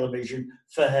a television.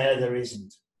 For her, there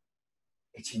isn't.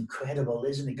 It's incredible,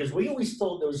 isn't it? Because we always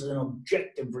thought there was an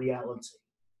objective reality.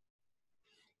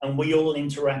 And we all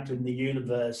interact with the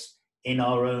universe in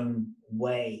our own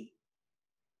way.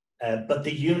 But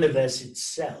the universe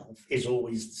itself is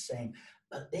always the same.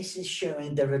 But this is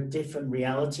showing there are different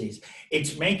realities.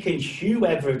 It's making Hugh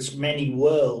Everett's many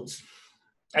worlds.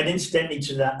 And incidentally,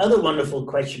 to that other wonderful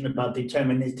question about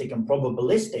deterministic and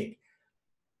probabilistic,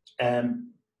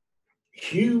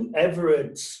 Hugh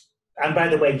Everett's, and by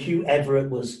the way, Hugh Everett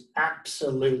was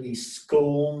absolutely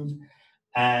scorned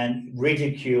and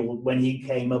ridiculed when he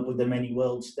came up with the many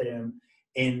worlds theorem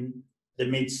in the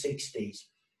mid-60s.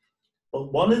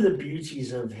 But one of the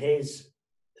beauties of his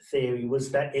theory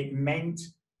was that it meant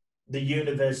the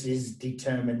universe is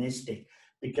deterministic,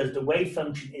 because the wave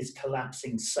function is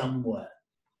collapsing somewhere.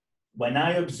 When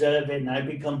I observe it and I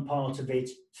become part of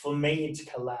it, for me it's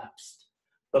collapsed,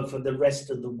 but for the rest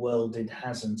of the world it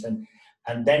hasn't.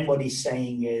 And then what he's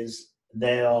saying is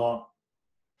there are,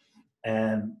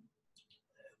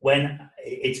 when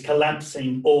it's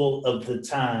collapsing all of the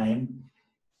time,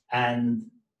 and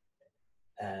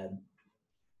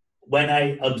when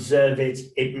I observe it,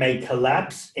 it may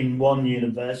collapse in one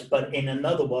universe, but in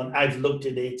another one, I've looked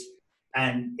at it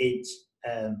and it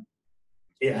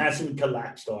hasn't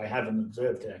collapsed, or I haven't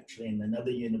observed it actually in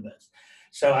another universe.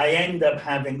 So I end up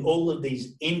having all of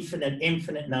these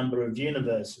infinite number of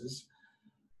universes,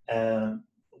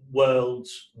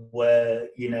 worlds where,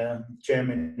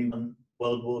 Germany won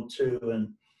World War II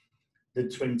and the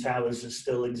Twin Towers are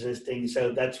still existing.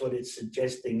 So that's what it's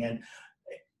suggesting. And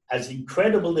as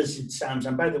incredible as it sounds,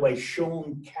 and by the way,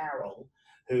 Sean Carroll,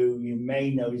 who you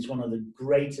may know is one of the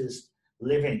greatest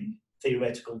living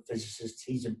theoretical physicists,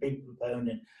 he's a big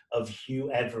proponent of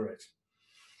Hugh Everett.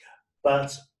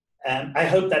 But I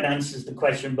hope that answers the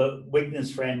question, but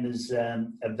Wigner's friend is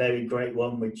a very great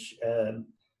one, which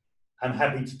I'm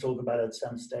happy to talk about at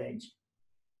some stage.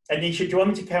 Anisha, do you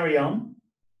want me to carry on?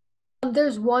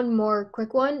 There's one more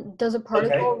quick one. Does a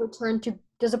particle return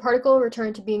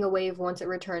to being a wave once it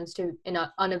returns to an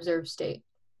unobserved state?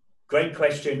 Great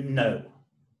question. No.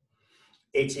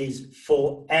 It is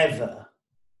forever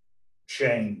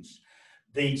changed.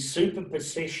 The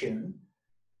superposition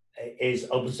is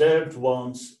observed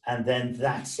once and then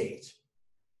that's it.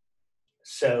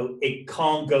 So it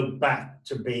can't go back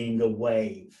to being a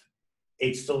wave.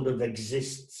 It sort of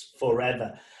exists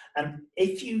forever. And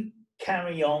if you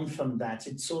carry on from that,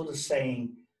 it's sort of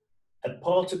saying a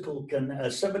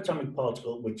subatomic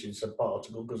particle, which is a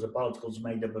particle, because a particle is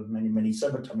made up of many, many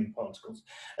subatomic particles.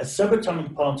 A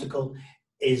subatomic particle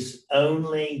is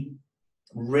only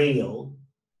real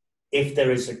if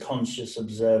there is a conscious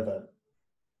observer.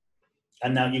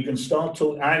 And now you can start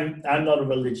talking. I'm not a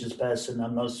religious person.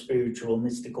 I'm not a spiritual,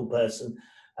 mystical person.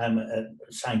 I'm a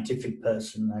scientific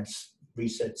person. I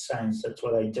research science. That's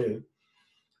what I do.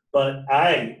 But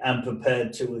I am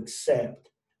prepared to accept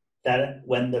that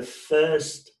when the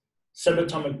first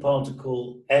subatomic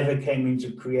particle ever came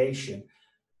into creation,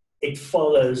 it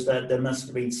follows that there must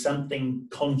have been something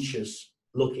conscious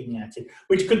looking at it,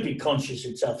 which could be conscious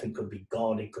itself. It could be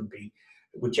God. It could be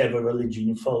whichever religion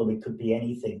you follow. It could be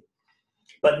anything.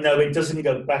 But no, it doesn't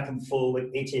go back and forward.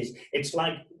 It's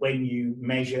like when you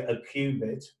measure a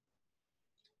qubit.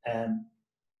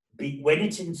 When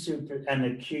it's in and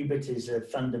a qubit is a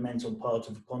fundamental part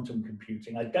of quantum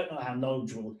computing. I don't know how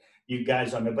knowledgeable you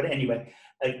guys are, but anyway,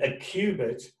 a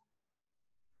qubit,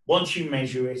 once you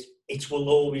measure it, it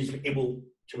will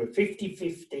to a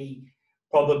 50-50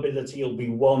 probability, it'll be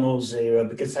 1 or 0,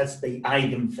 because that's the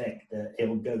eigenvector.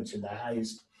 It'll go to the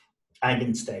highest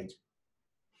eigenstate,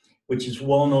 which is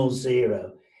 1 or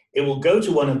 0. It will go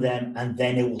to one of them and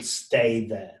then it will stay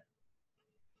there.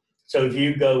 So if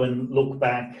you go and look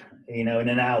back, in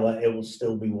an hour, it will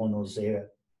still be 1 or 0.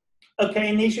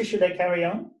 Okay, Anisha, should I carry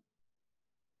on?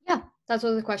 Yeah, that's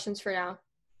all the questions for now.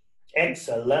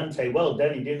 Excellent. Well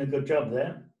done, you're doing a good job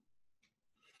there.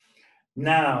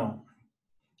 Now,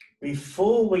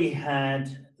 before we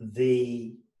had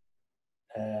the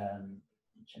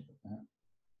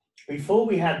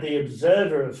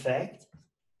observer effect,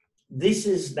 this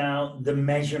is now the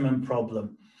measurement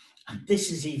problem. And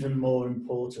this is even more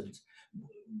important.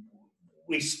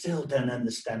 We still don't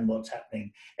understand what's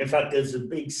happening. In fact, there's a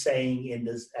big saying in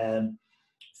this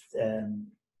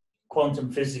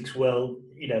quantum physics world,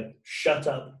 shut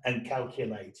up and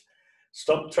calculate.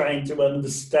 Stop trying to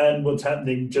understand what's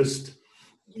happening, just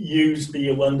use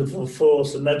the wonderful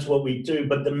force, and that's what we do.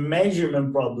 But the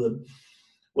measurement problem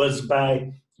was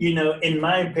by, in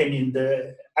my opinion,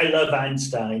 I love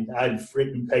Einstein. I've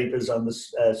written papers on the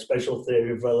special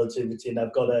theory of relativity, and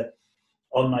I've got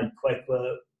on my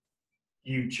Quekwa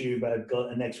YouTube, I've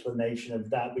got an explanation of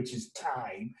that, which is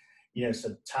time.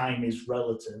 So time is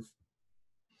relative.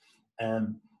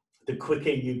 The quicker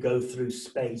you go through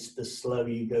space, the slower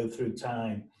you go through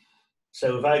time.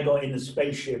 So if I got in a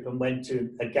spaceship and went to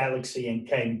a galaxy and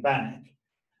came back,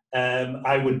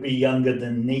 I would be younger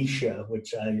than Nisha,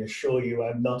 which I assure you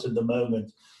I'm not at the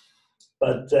moment.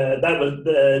 But that was,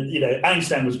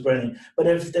 Einstein was brilliant. But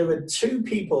if there were two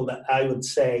people that I would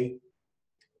say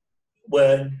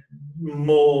were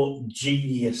more of a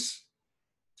genius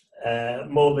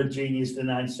than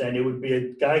Einstein, it would be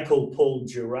a guy called Paul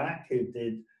Dirac, who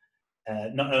did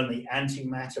not only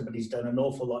antimatter, but he's done an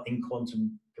awful lot in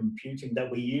quantum computing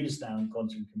that we use now in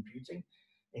quantum computing,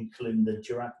 including the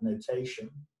Dirac notation.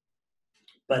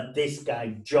 But this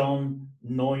guy, John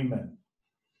Neumann,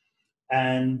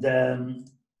 and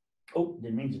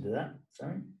didn't mean to do that,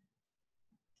 sorry.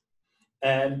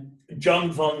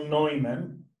 John von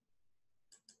Neumann,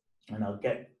 and I'll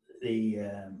get the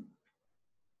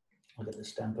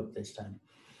stamp up this time.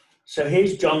 So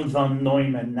here's John von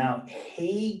Neumann. Now,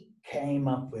 he came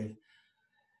up with,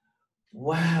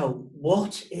 wow,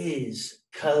 what is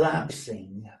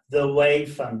collapsing the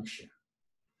wave function?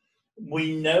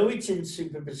 We know it's in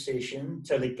superposition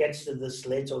till it gets to the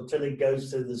slit or till it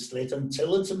goes to the slit,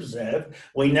 until it's observed.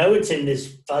 We know it's in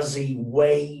this fuzzy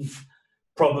wave,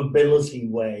 probability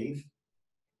wave,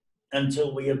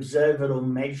 until we observe it or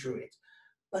measure it.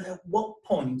 But at what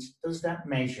point does that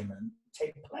measurement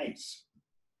take place?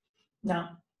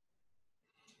 Now,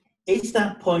 is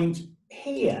that point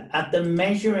here at the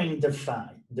measuring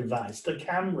device, the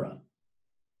camera?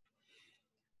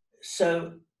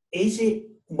 So is it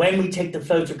when we take the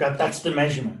photograph, that's the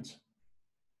measurement?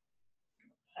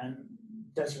 And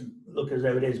it doesn't look as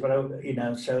though it is, but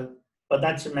but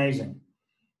that's amazing.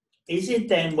 is it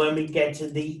then when we get to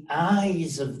the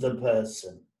eyes of the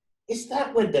person? Is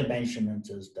that when the measurement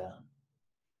is done?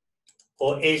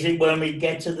 Or is it when we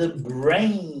get to the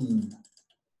brain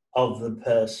of the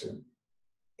person?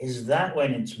 Is that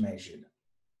when it's measured?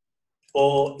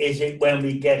 Or is it when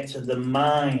we get to the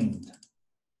mind?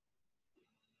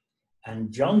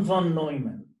 And John von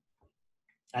Neumann,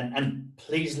 and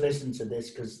please listen to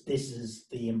this because this is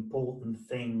the important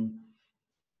thing,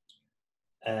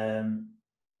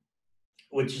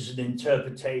 which is an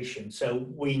interpretation. So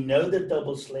we know that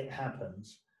double slit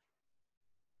happens,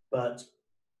 but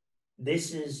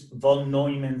this is von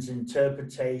Neumann's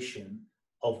interpretation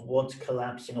of what's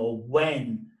collapsing or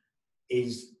when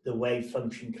is the wave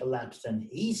function collapsed. And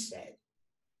he said,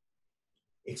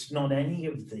 it's not any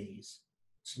of these.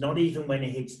 It's not even when it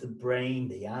hits the brain,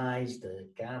 the eyes, the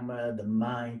gamma, the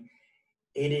mind.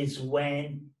 It is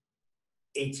when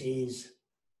it is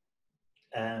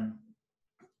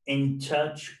in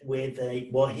touch with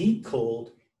what he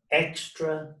called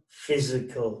extra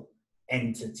physical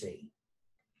entity.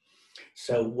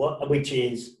 So which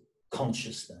is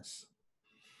consciousness.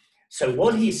 So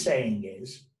what he's saying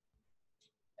is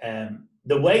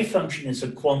the wave function is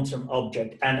a quantum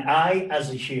object, and I,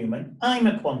 as a human, I'm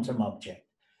a quantum object.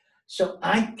 So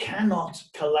I cannot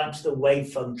collapse the wave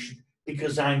function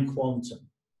because I'm quantum.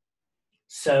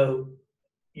 So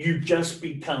you just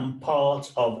become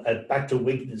part of, back to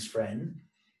Wigner's friend,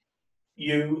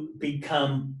 you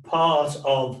become part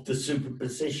of the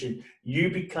superposition. You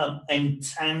become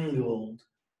entangled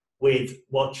with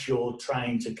what you're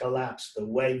trying to collapse, the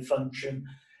wave function.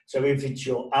 So if it's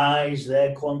your eyes,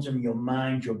 they're quantum, your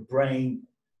mind, your brain,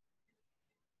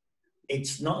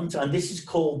 it's not, and this is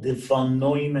called the von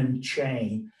Neumann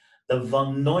chain. The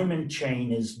von Neumann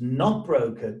chain is not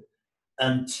broken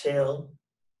until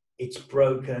it's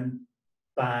broken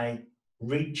by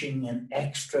reaching an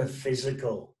extra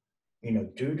physical,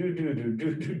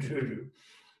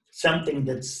 something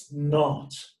that's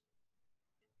not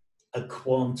a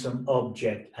quantum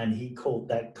object, and he called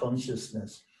that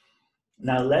consciousness.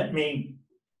 Now let me,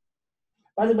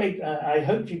 by the way, I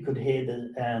hope you could hear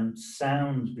the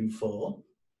sound before,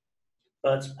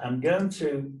 but I'm going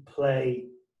to play,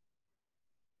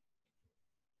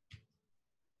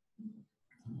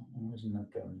 where's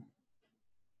that going?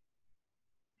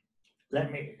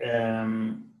 Let me,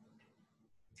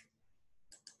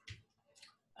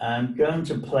 I'm going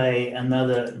to play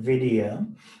another video.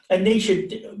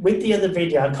 Anisha, with the other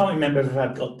video, I can't remember if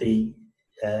I've got the,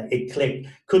 it clicked.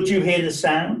 Could you hear the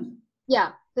sound?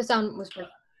 Yeah, the sound was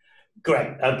perfect.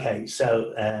 Great, okay,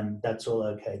 so that's all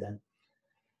okay then.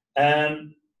 I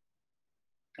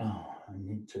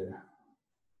need to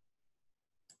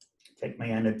take my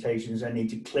annotations. I need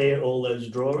to clear all those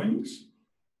drawings.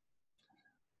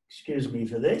 Excuse me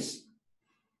for this.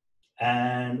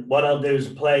 And what I'll do is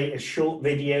play a short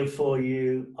video for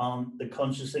you on the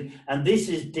conscious thing. And this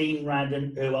is Dean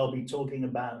Radden, who I'll be talking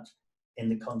about in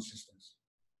the consciousness.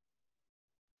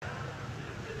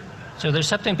 So there's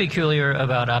something peculiar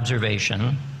about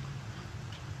observation.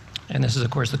 And this is,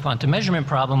 of course, the quantum measurement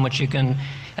problem, which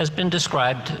has been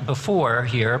described before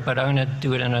here, but I'm going to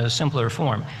do it in a simpler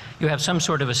form. You have some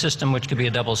sort of a system, which could be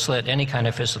a double slit, any kind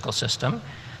of physical system,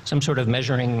 some sort of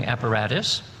measuring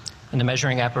apparatus. And the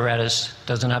measuring apparatus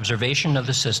does an observation of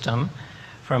the system.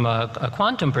 From a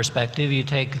quantum perspective, you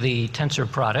take the tensor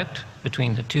product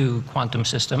between the two quantum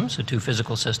systems, the two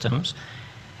physical systems,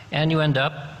 and you end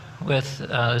up with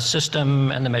a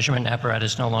system and the measurement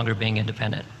apparatus no longer being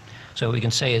independent. So we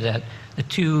can say that the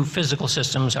two physical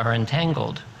systems are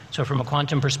entangled. So from a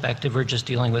quantum perspective, we're just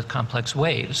dealing with complex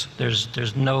waves.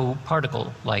 There's no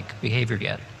particle-like behavior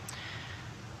yet.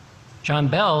 John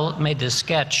Bell made this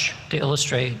sketch to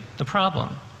illustrate the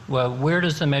problem. Well, where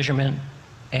does the measurement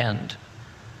end?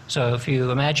 So if you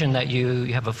imagine that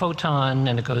you have a photon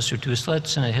and it goes through two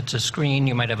slits and it hits a screen,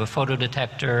 you might have a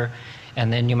photodetector,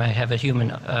 and then you might have a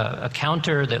human a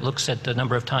counter that looks at the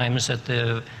number of times that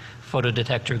the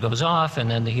photodetector goes off, and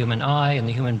then the human eye and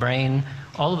the human brain.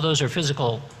 All of those are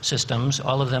physical systems.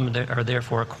 All of them are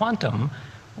therefore quantum.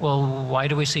 Well, why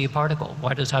do we see a particle?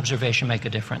 Why does observation make a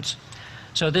difference?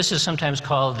 So this is sometimes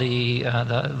called the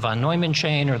von Neumann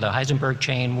chain or the Heisenberg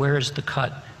chain. Where is the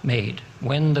cut made?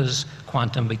 When does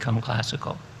quantum become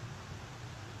classical?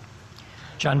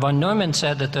 John von Neumann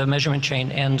said that the measurement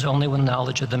chain ends only when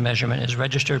knowledge of the measurement is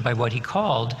registered by what he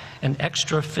called an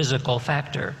extra physical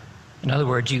factor. In other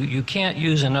words, you can't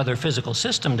use another physical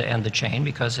system to end the chain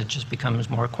because it just becomes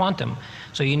more quantum.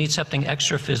 So you need something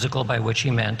extra physical, by which he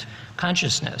meant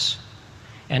consciousness.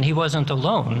 And he wasn't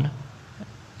alone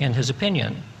in his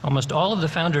opinion. Almost all of the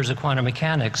founders of quantum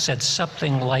mechanics said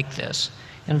something like this.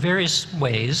 in various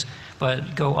ways,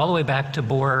 but go all the way back to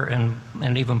Bohr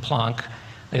and even Planck.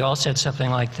 They all said something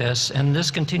like this, and this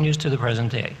continues to the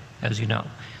present day, as you know.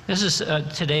 This is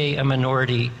today a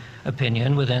minority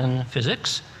opinion within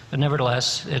physics, but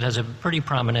nevertheless, it has a pretty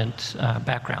prominent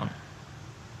background.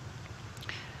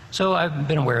 So I've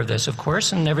been aware of this, of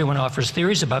course, and everyone offers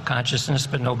theories about consciousness,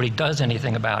 but nobody does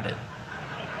anything about it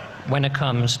when it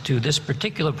comes to this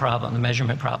particular problem, the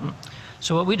measurement problem.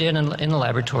 So what we did in the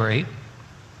laboratory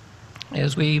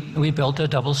is we built a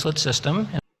double slit system.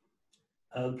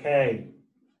 Okay.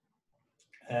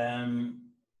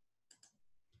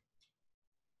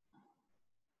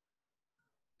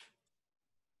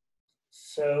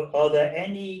 So are there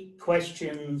any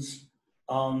questions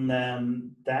on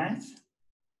that?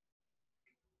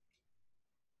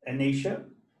 Anisha?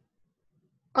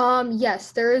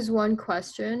 Yes, there is one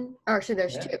question. Or actually,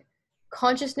 there's two.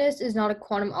 Consciousness is not a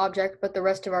quantum object, but the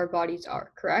rest of our bodies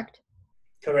are, correct?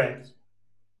 Correct.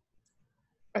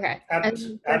 Okay.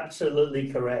 Absolutely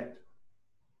correct.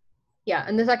 Yeah,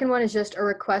 and the second one is just a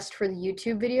request for the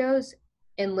YouTube videos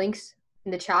and links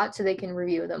in the chat so they can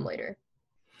review them later.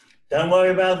 Don't worry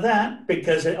about that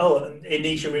because,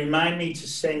 Anisha, remind me to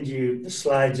send you the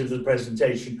slides of the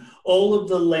presentation. All of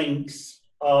the links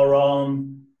are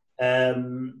on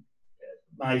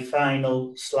my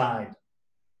final slide.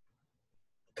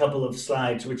 A couple of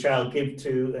slides, which I'll give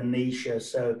to Anisha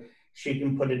so she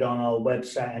can put it on our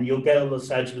website, and you'll get all the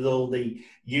slides with all the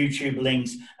YouTube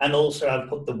links, and also I've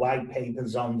put the white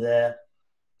papers on there,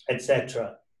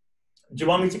 etc. Do you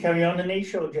want me to carry on,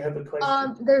 Anisha, or do you have a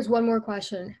question? There's one more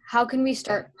question. How can we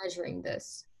start measuring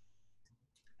this?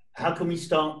 How can we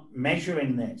start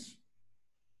measuring this?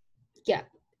 Yeah.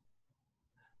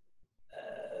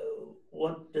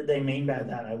 What do they mean by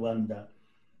that, I wonder?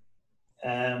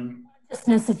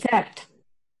 Consciousness effect.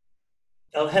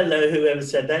 Oh, hello, whoever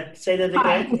said that. Say that again.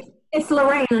 Hi, it's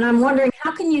Lorraine, and I'm wondering,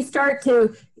 how can you start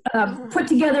to put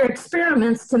together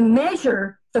experiments to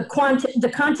measure the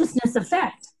consciousness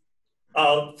effect?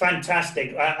 Oh,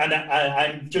 fantastic.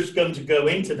 I'm just going to go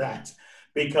into that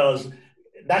because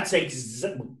that's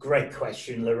a great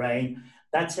question, Lorraine.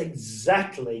 That's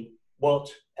exactly what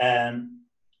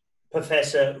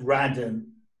Professor Radden,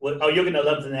 you're going to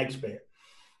love the next bit.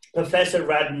 Professor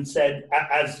Radden said,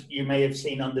 as you may have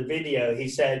seen on the video, he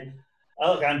said,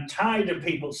 "Oh, I'm tired of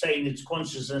people saying it's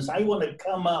consciousness. I want to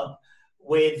come up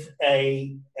with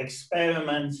an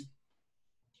experiment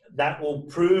that will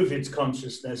prove its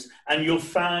consciousness, and you'll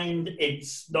find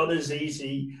it's not as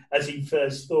easy as he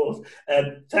first thought."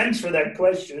 Thanks for that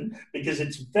question, because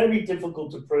it's very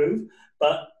difficult to prove,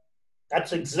 but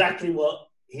that's exactly what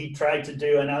he tried to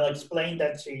do, and I'll explain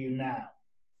that to you now.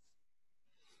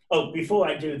 Oh, before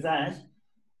I do that,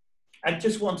 I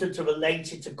just wanted to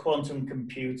relate it to quantum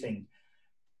computing,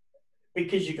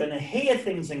 because you're going to hear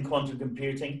things in quantum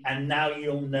computing, and now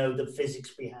you'll know the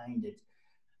physics behind it.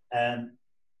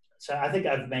 So I think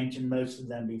I've mentioned most of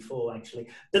them before, actually.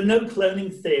 The no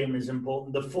cloning theorem is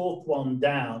important, the fourth one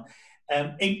down.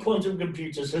 In quantum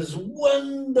computers, as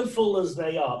wonderful as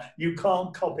they are, you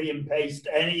can't copy and paste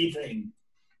anything.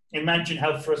 Imagine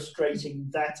how frustrating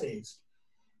that is.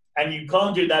 And you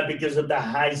can't do that because of the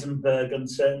Heisenberg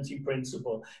uncertainty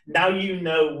principle. Now you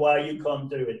know why you can't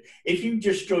do it. If you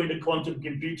just joined a quantum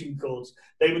computing course,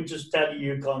 they would just tell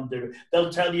you you can't do it. They'll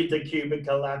tell you the qubit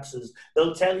collapses.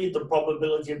 They'll tell you the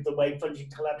probability of the wave function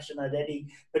collapsing at any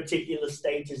particular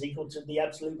state is equal to the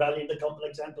absolute value of the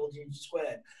complex amplitude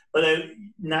squared. But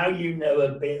now you know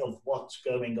a bit of what's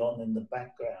going on in the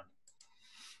background.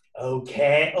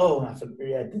 Okay. Oh, I forgot.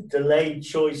 Yeah, the delayed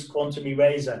choice quantum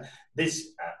eraser.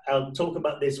 This I'll talk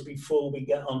about this before we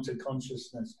get onto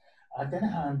consciousness. I don't know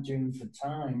how I'm doing for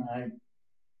time.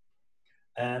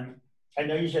 I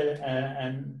know you said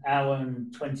an hour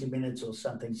and 20 minutes or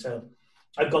something, so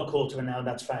I've got quarter of an hour.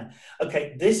 That's fine.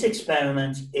 Okay, this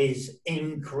experiment is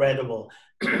incredible,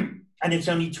 and it's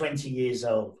only 20 years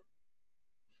old.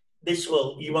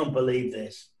 You won't believe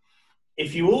this.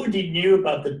 If you already knew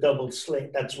about the double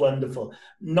slit, that's wonderful.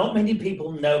 Not many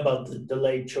people know about the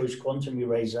delayed choice quantum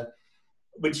eraser,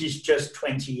 which is just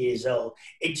 20 years old.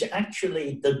 It's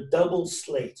actually the double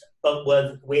slit, but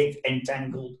with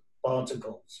entangled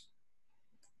particles.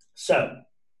 So,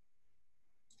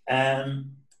 as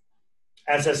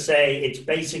I say, it's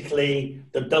basically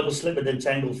the double slit with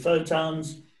entangled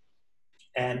photons.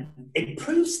 And it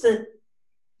proves that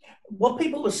what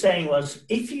people were saying was,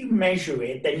 if you measure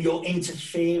it, then you're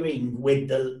interfering with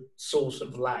the source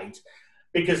of light,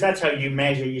 because that's how you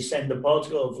measure. You send a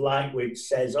particle of light which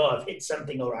says, oh, I've hit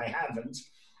something or I haven't,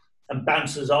 and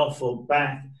bounces off or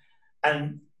back.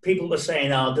 And people were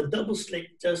saying, oh, the double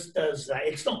slit just does that.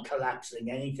 It's not collapsing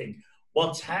anything.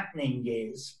 What's happening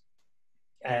is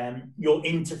you're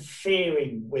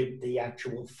interfering with the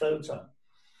actual photon.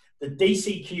 The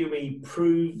DCQE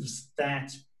proves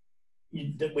that,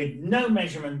 that with no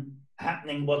measurement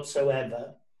happening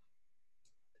whatsoever,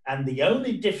 and the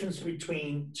only difference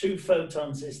between two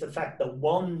photons is the fact that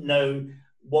one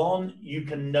you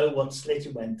can know what slit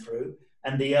it went through,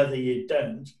 and the other you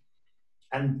don't.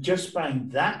 And just by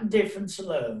that difference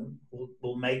alone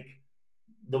will make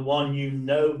the one you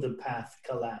know the path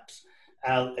collapse.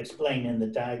 I'll explain in the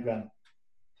diagram.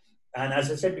 And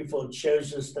as I said before, it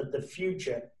shows us that the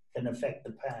future can affect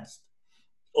the past,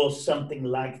 or something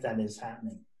like that is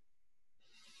happening.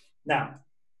 Now,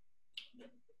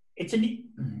 it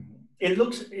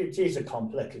is a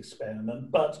complex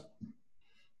experiment, but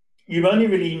you only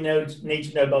really need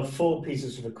to know about 4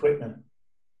 pieces of equipment.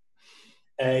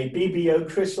 A BBO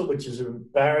crystal, which is a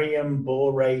barium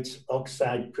borate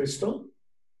oxide crystal,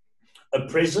 a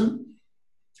prism.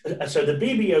 So the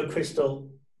BBO crystal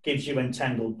gives you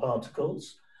entangled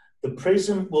particles. The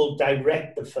prism will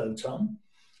direct the photon.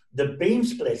 The beam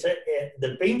splitter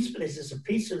is a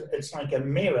piece of, it's like a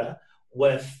mirror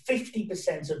where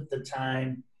 50% of the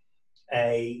time,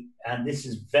 and this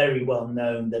is very well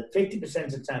known, that 50%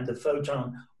 of the time the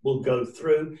photon will go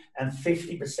through, and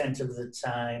 50% of the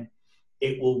time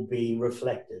it will be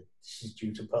reflected. This is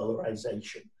due to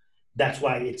polarization. That's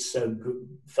why it's so good.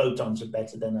 Photons are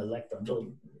better than electrons.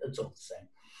 It's all the same.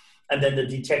 And then the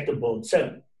detector board.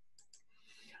 So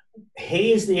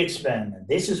here's the experiment.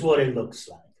 This is what it looks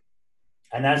like.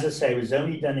 And as I say, it was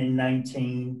only done in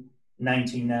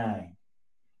 1999.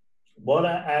 What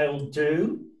I'll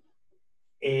do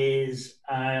is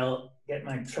I'll get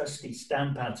my trusty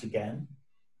stamp out again,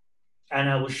 and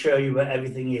I will show you where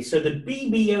everything is. So the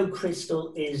BBO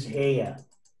crystal is here.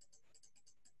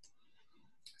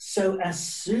 So as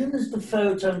soon as the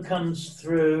photon comes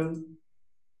through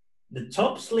the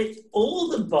top slit or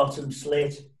the bottom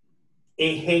slit,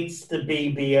 it hits the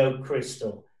BBO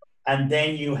crystal. And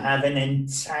then you have an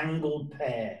entangled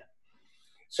pair.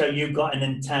 So you've got an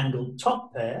entangled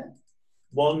top pair.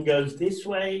 One goes this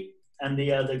way and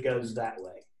the other goes that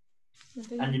way.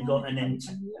 And you've got an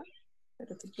entangled.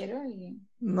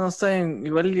 No está bien.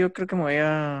 Igual yo creo que me voy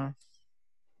a...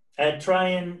 Try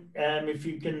and, if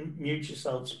you can mute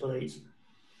yourselves, please.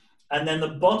 And then the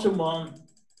bottom one,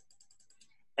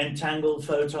 entangled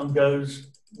photon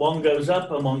one goes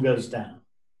up and one goes down.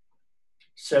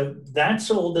 So that's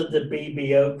all that the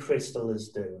BBO crystal is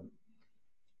doing.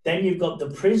 Then you've got the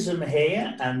prism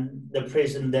here and the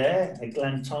prism there, a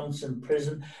Glenn-Thompson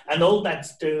prism. And all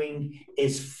that's doing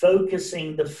is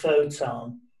focusing the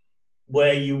photon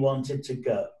where you want it to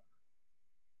go.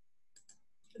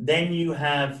 Then you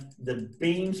have the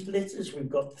beam splitters. We've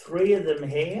got 3 of them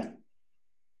here.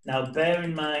 Now bear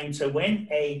in mind, so when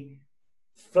a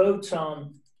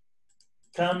photon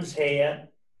comes here,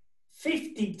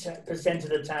 50% of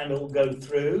the time it will go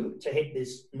through to hit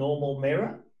this normal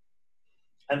mirror,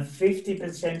 and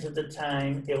 50% of the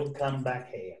time it will come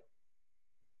back here.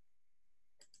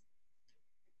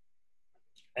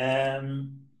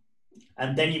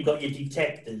 And then you've got your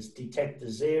detectors, detector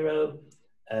 0,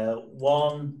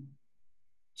 1,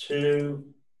 2,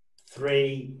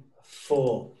 3,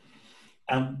 4.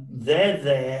 They're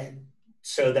there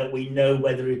so that we know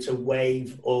whether it's a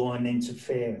wave or an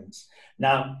interference.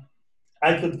 Now,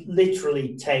 I could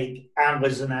literally take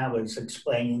hours and hours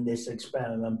explaining this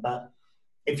experiment, but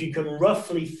if you can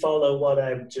roughly follow what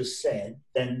I've just said,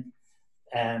 then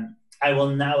I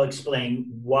will now explain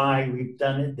why we've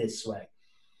done it this way.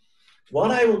 What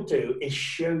I will do is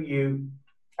show you,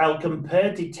 I'll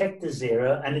compare detector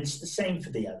 0, and it's the same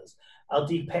for the others. I'll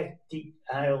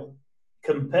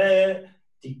compare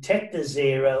detector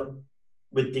 0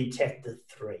 with detector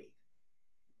 3.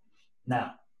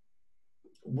 Now,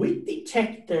 with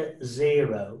detector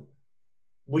 0,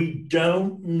 we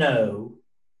don't know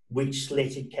which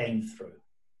slit it came through.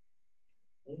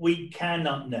 We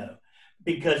cannot know,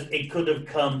 because it could have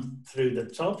come through the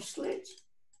top slit,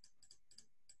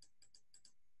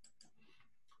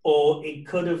 or it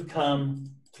could have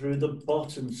come through the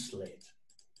bottom slit.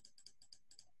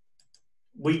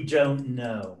 We don't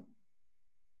know.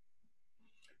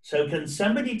 So can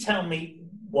somebody tell me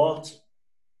what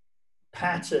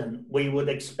pattern we would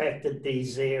expect at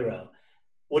D0?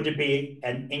 Would it be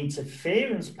an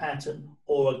interference pattern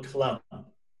or a clump?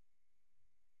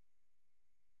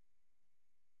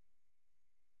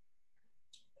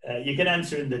 You can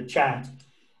answer in the chat,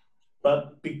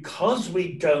 but because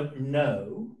we don't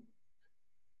know,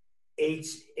 it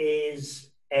is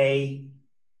a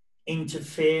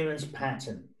interference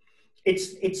pattern.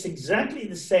 It's exactly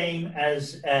the same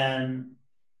as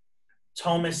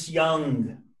Thomas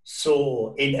Young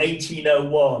saw in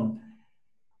 1801.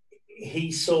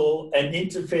 He saw an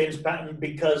interference pattern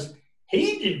because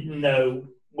he didn't know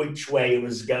which way it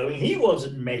was going. He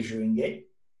wasn't measuring it.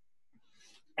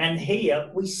 And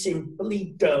here we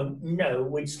simply don't know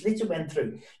which slit it went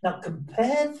through. Now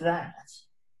compare that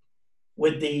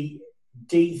with the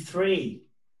D3.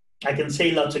 I can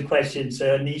see lots of questions,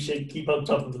 so Anisha, keep on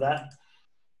top of that.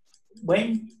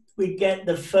 When we get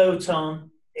the photon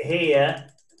here,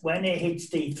 when it hits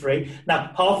D3,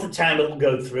 now half the time it will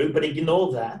go through, but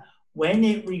ignore that. When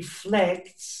it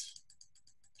reflects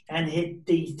and hit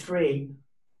D3,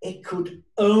 it could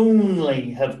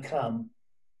only have come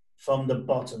from the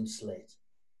bottom slit.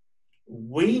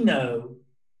 We know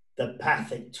the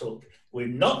path it took. We've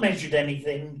not measured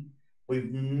anything.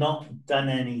 We've not done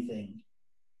anything.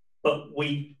 But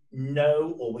we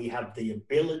know, or we have the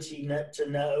ability to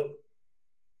know.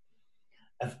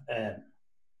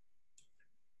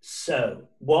 So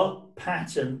what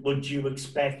pattern would you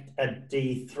expect at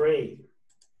D3?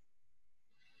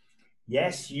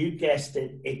 Yes, you guessed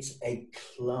it, it's a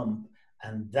clump,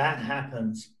 and that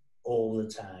happens all the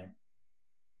time.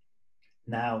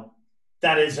 Now,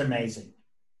 that is amazing.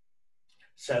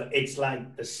 So it's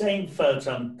like the same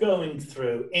photon going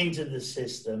through into the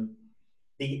system.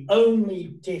 The only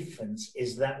difference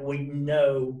is that we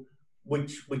know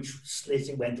which slit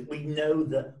it went. We know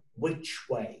the which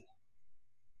way.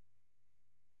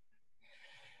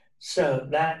 So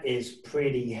that is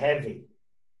pretty heavy.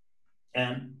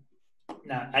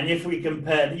 Now, and if we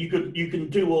compare, you can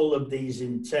do all of these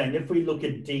in turn. If we look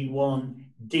at D1,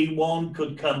 D1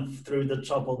 could come through the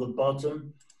top or the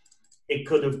bottom. It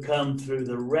could have come through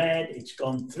the red. It's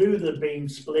gone through the beam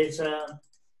splitter.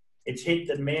 It's hit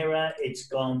the mirror. It's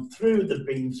gone through the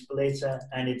beam splitter,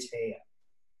 and it's here.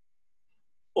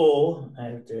 Or I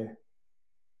have to,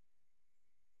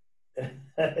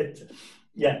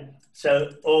 yeah.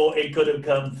 So, or it could have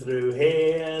come through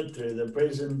here, through the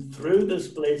prism, through the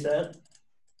splitter,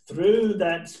 through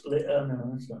that split. Oh no,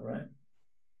 that's not right.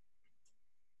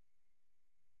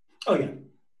 Oh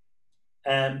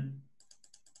yeah.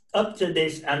 Up to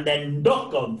this, and then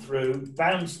not gone through,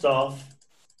 bounced off,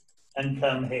 and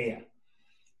come here.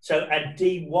 So at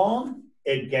D1,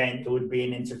 again, it would be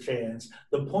an interference.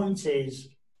 The point is,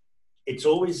 it's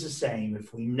always the same.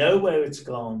 If we know where it's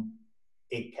gone,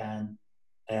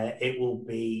 it will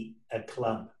be a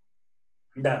clump.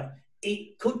 Now,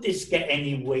 could this get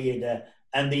any weirder?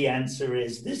 And the answer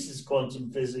is, this is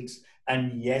quantum physics,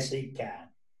 and yes, it can.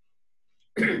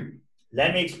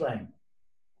 Let me explain.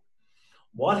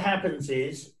 What happens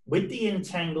is, with the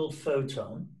entangled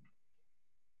photon,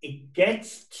 it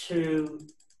gets to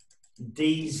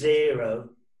D0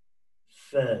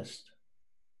 first,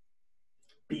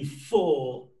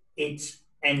 before its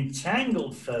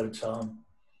entangled photon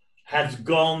has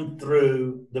gone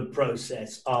through the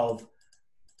process of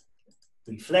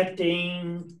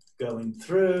reflecting, going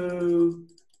through,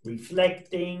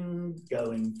 reflecting,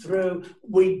 going through.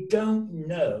 We don't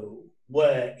know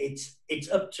where it's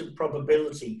up to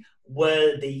probability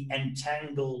where the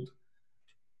entangled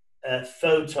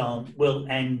photon will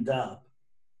end up.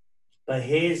 But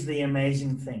here's the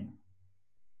amazing thing.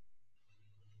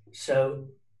 So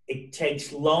it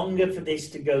takes longer for this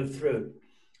to go through.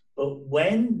 But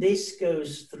when this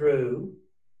goes through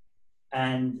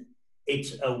and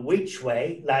it's a which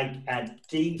way, like at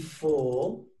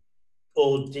D4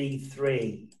 or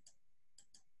D3,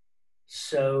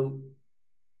 so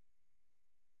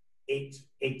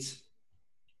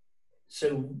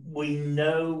so we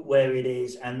know where it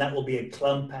is, and that will be a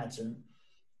clump pattern.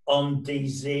 On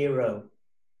D0,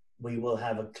 we will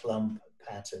have a clump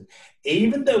pattern.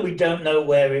 Even though we don't know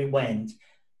where it went,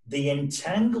 the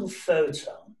entangled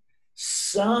photon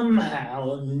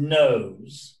somehow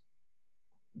knows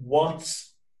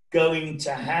what's going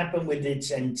to happen with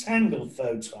its entangled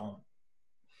photon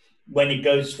when it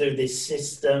goes through this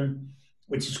system,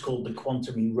 which is called the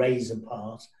quantum eraser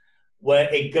part,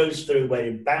 where it goes through, where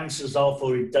it bounces off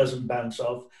or it doesn't bounce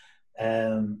off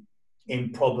in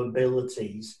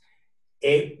probabilities.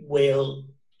 It will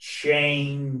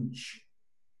change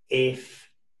if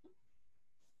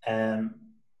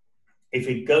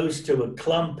it goes to a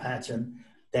clump pattern,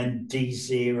 then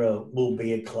D0 will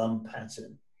be a clump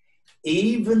pattern,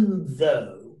 even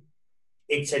though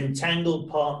its entangled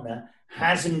partner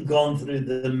hasn't gone through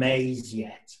the maze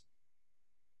yet.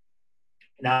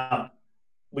 Now,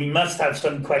 we must have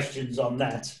some questions on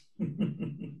that.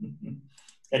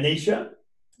 Anisha?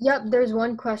 Yep, there's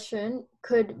one question.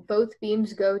 Could both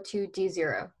beams go to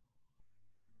D0?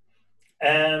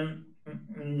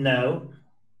 No.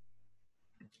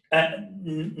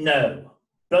 No.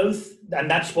 Both,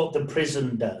 and that's what the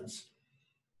prism does.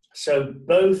 So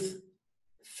both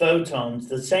photons,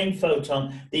 the same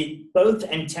photon, both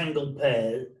entangled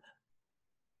pairs,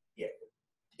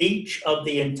 each of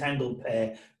the entangled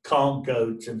pair can't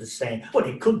go to the same. Well,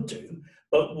 it could do,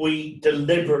 but we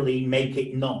deliberately make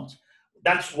it not.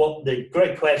 That's what the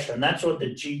great question. That's what the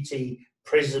GT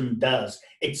prism does.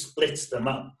 It splits them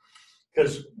up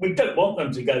because we don't want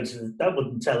them to go to. That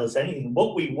wouldn't tell us anything.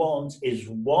 What we want is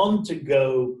one to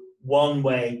go one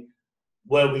way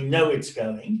where we know it's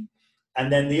going,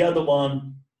 and then the other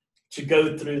one to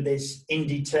go through this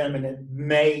indeterminate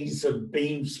maze of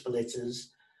beam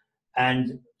splitters.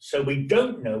 And so we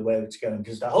don't know where it's going,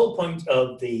 because the whole point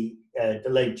of the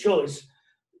delayed choice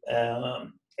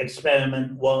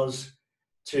experiment was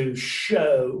to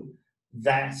show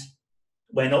that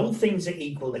when all things are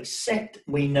equal, except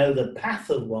we know the path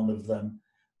of one of them,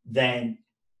 then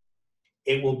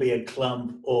it will be a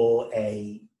clump or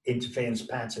a interference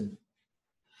pattern.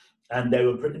 And they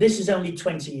were. This is only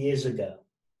 20 years ago.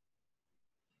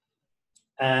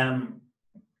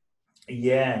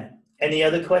 Yeah. Any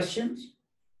other questions?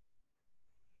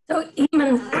 So,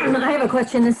 Eamonn, I have a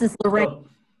question. This is Lorraine. Oh.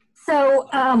 So,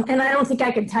 and I don't think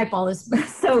I could type all this.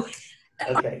 So,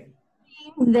 okay.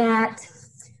 That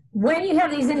when you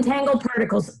have these entangled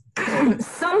particles,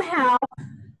 somehow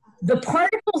the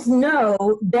particles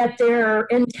know that their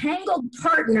entangled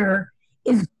partner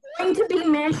is going to be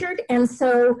measured, and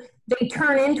so they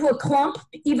turn into a clump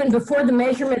even before the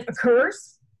measurement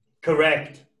occurs?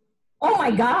 Correct. Oh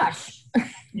my gosh.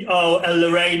 Oh,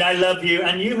 Lorraine, I love you.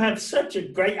 And you have such a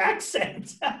great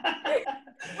accent. I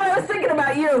was thinking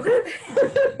about you.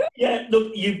 Yeah,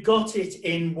 look, you've got it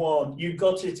in one. You've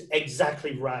got it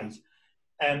exactly right.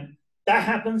 That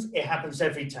happens. It happens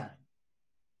every time.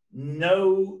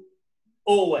 No,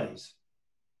 always.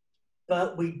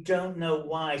 But we don't know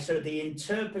why. So the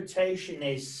interpretation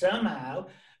is somehow,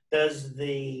 does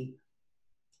the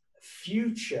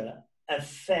future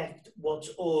affect what's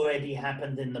already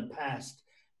happened in the past?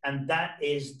 And that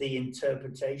is the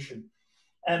interpretation.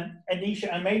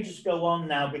 Anisha, I may just go on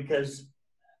now because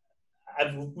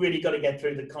I've really got to get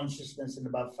through the consciousness in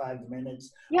about 5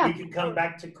 minutes. Yeah. We can come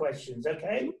back to questions,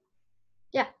 okay?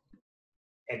 Yeah.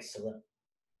 Excellent.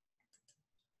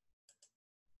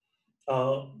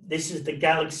 This is the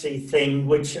galaxy thing,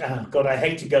 which, God, I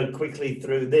hate to go quickly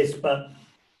through this, but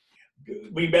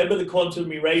remember the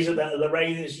quantum eraser that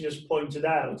Lorraine has just pointed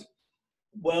out?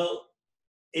 Well,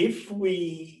 if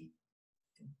we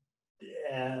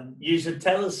use a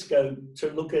telescope to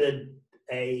look at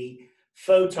a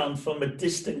photon from a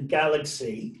distant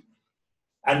galaxy,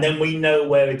 and then we know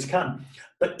where it's come.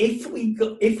 But if we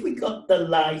got the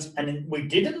light and we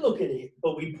didn't look at it,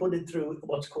 but we put it through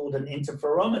what's called an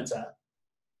interferometer,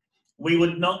 we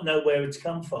would not know where it's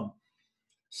come from.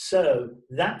 So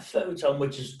that photon,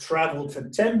 which has traveled for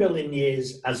 10 billion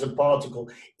years as a particle,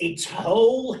 its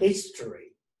whole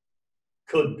history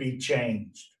could be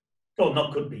changed. Or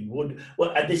not could be, would.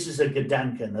 Well, this is a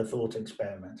Gedanken, a thought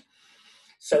experiment.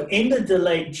 So in the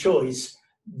delayed choice,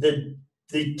 the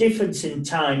difference in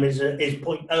time is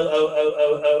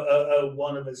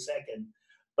 0.0000001 of a second.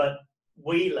 But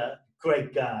Wheeler,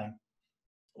 great guy,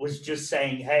 was just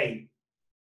saying, hey,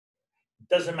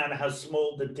 doesn't matter how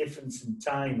small the difference in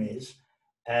time is,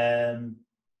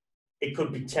 it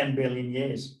could be 10 billion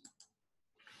years.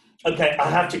 Okay, I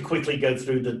have to quickly go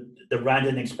through the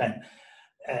random experiment.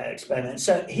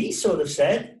 So he sort of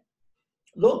said,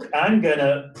 look, I'm going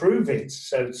to prove it.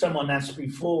 So someone asked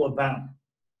before about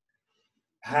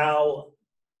how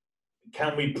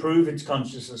can we prove its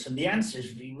consciousness? And the answer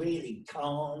is we really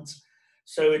can't.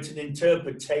 So it's an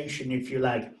interpretation, if you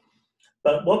like.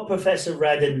 But what Professor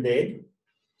Radin did,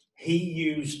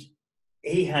 he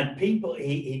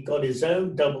got his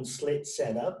own double slit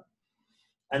set up,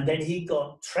 and then he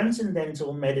got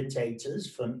transcendental meditators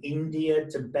from India,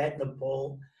 Tibet,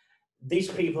 Nepal,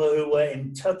 these people who were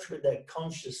in touch with their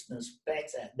consciousness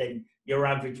better than your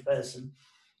average person.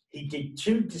 He did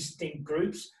 2 distinct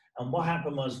groups, and what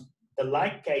happened was the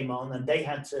light came on and they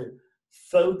had to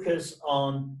focus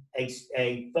on a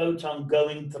photon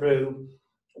going through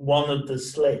one of the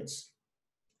slits.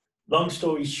 Long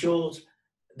story short,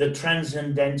 the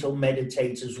transcendental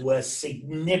meditators were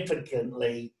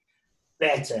significantly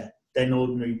better than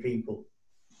ordinary people.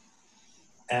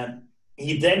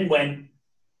 He then went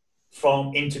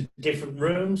into different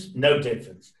rooms, no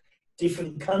difference.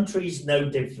 Different countries, no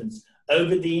difference.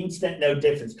 Over the internet, no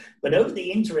difference. But over the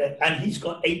internet, and he's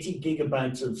got 80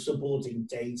 gigabytes of supporting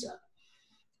data.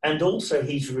 And also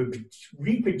he's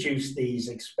reproduced these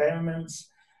experiments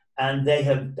And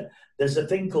there's a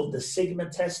thing called the sigma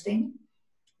testing.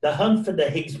 The hunt for the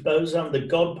Higgs boson, the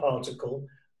God particle,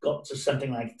 got to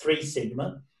something like 3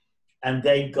 sigma, and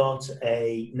they got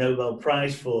a Nobel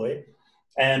Prize for it.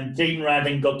 And Dean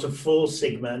Radin got to 4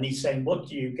 sigma, and he's saying, what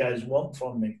do you guys want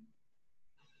from me?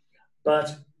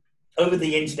 But over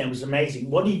the internet, it was amazing.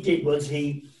 What he did was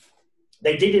they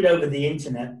did it over the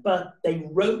internet, but they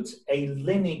wrote a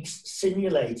Linux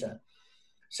simulator.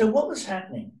 So what was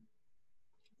happening?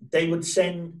 They would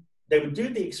do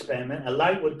the experiment, a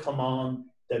light would come on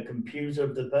the computer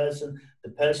of the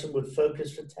person would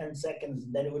focus for 10 seconds,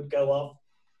 and then it would go off,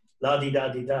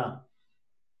 la-di-da-di-da.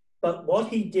 But what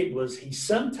he did was he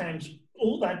sometimes,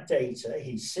 all that data,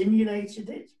 he simulated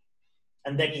it,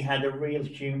 and then he had a real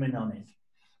human on it.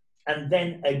 And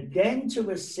then again, to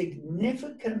a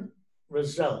significant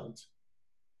result,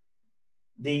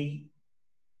 the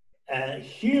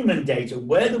human data,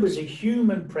 where there was a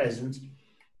human present,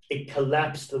 it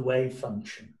collapsed the wave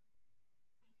function.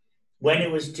 When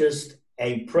it was just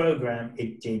a program,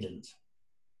 it didn't.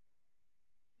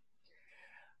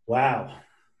 Wow.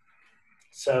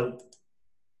 So,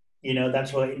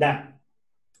 that's why, now,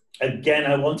 again,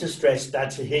 I want to stress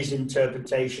that's his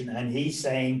interpretation, and he's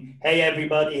saying, hey,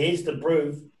 everybody, here's the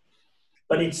proof,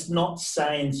 but it's not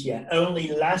science yet.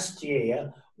 Only last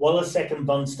year, Wolosek and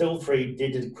von Stilfried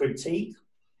did a critique,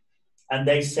 and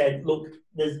they said, look,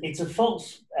 it's a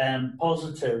false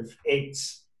positive.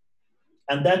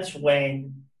 And that's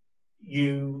when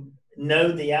you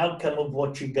know the outcome of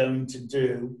what you're going to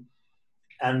do,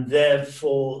 and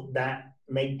therefore that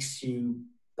makes you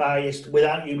biased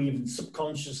without you even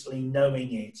subconsciously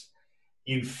knowing it.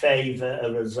 You favor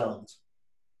a result,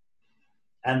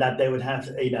 and that they would have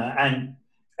to, and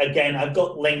again, I've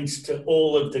got links to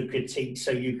all of the critiques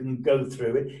so you can go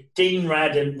through it. Dean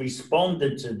Radin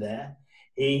responded to that.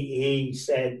 He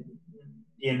said,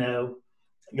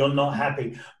 you're not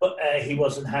happy, but he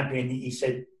wasn't happy, and he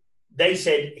said, they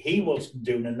said he wasn't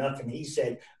doing enough, and he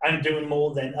said, I'm doing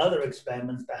more than other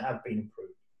experiments that have been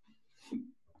approved.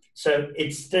 So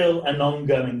it's still an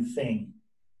ongoing thing.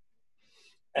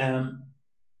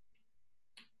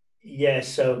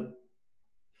 So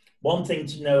one thing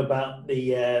to know about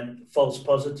the false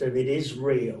positive, it is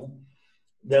real.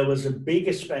 There was a big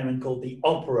experiment called the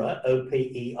OPERA,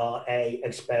 O-P-E-R-A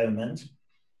experiment,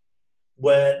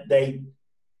 where they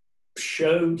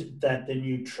showed that the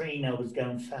neutrino was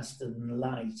going faster than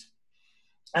light.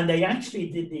 And they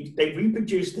actually they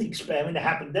reproduced the experiment. It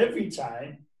happened every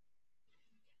time.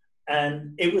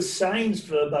 And it was science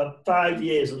for about 5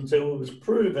 years until it was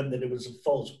proven that it was a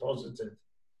false positive.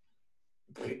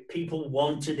 People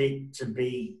wanted it to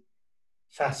be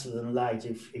faster than light,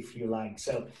 if you like.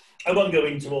 So I won't go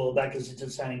into all of that because it's a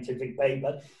scientific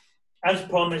paper. As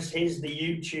promised, here's the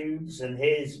YouTubes, and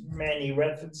here's many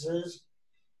references,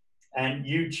 and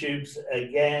YouTubes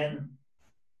again,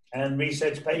 and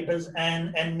research papers,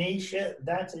 and Nisha,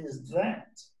 that is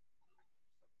that.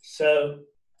 So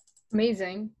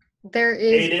amazing. There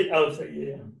is.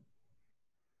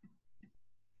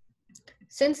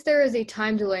 Since there is a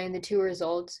time delay in the 2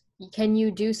 results, can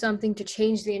you do something to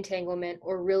change the entanglement,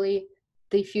 or really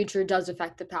the future does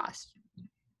affect the past?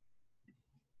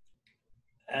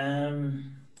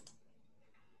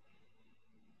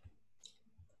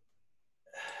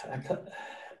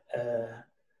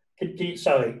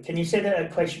 Sorry, can you say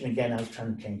that question again? I was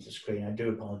trying to change the screen. I do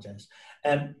apologize.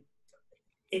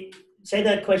 Say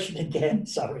that question again,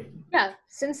 sorry. Yeah,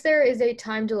 since there is a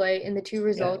time delay in the 2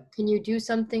 results, can you do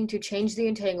something to change the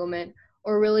entanglement,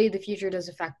 or really the future does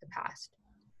affect the past?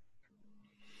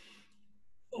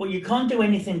 Well, you can't do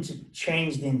anything to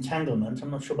change the entanglement.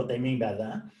 I'm not sure what they mean by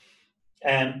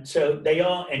that. So they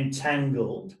are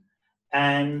entangled,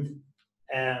 and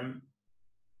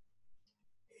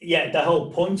the whole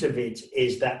point of it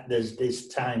is that there's this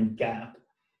time gap,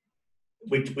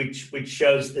 which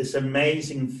shows this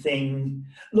amazing thing.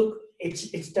 Look,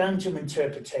 it's down to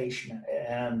interpretation.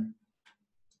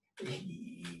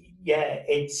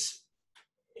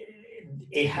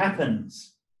 It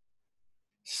happens.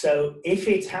 So if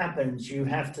it happens, you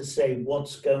have to say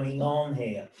what's going on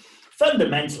here.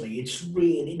 Fundamentally, it's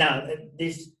really, now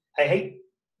this,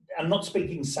 I'm not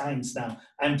speaking science now.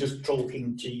 I'm just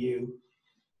talking to you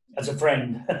as a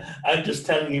friend. I'm just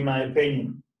telling you my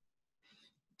opinion.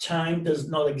 Time does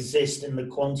not exist in the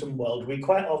quantum world. We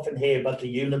quite often hear about the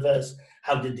universe.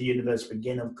 How did the universe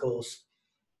begin, of course?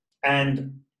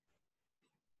 And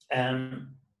how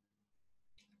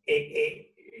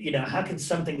can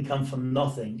something come from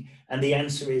nothing? And the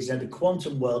answer is, in the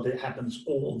quantum world, it happens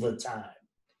all the time.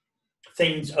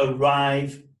 Things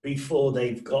arrive before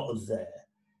they've got there.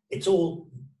 It's all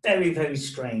very, very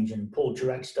strange, and Paul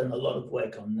Dirac's done a lot of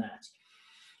work on that.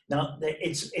 Now,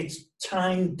 it's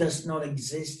time does not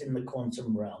exist in the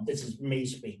quantum realm. This is me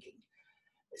speaking.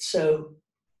 So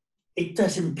it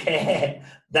doesn't care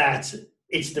that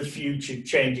it's the future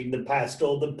changing the past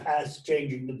or the past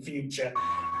changing the future.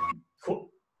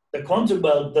 The quantum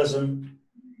world doesn't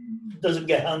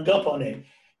get hung up on it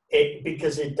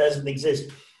because it doesn't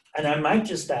exist. And I might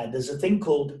just add, there's a thing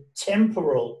called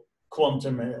temporal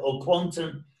quantum or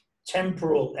quantum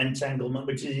temporal entanglement,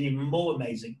 which is even more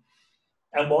amazing.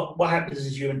 And what happens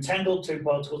is you entangle two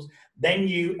particles, then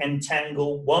you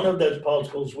entangle one of those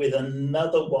particles with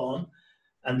another one,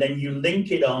 and then you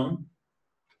link it on,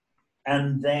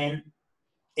 and then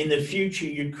in the future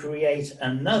you create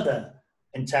another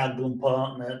entanglement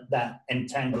partner that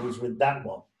entangles with that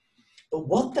one. But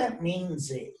what that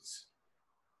means is,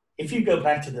 if you go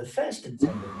back to the first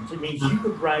entanglement, it means you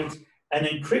could write an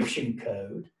encryption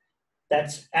code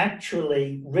that's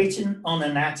actually written on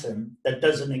an atom that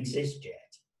doesn't exist yet.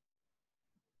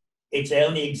 It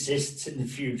only exists in the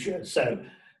future. So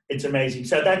it's amazing.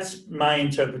 So that's my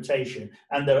interpretation.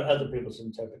 And there are other people's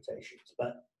interpretations.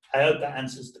 But I hope that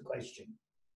answers the question.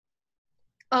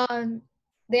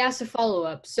 They asked a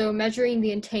follow-up. So measuring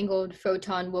the entangled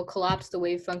photon will collapse the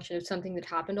wave function of something that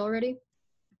happened already?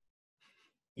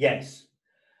 Yes.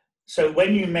 So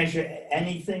when you measure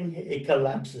anything, it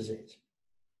collapses it.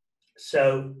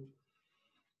 So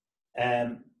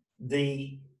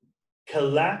the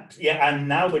collapse, and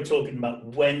now we're talking about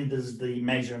when does the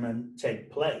measurement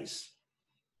take place.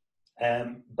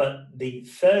 But the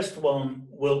first one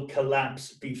will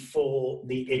collapse before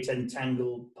its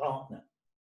entangled partner.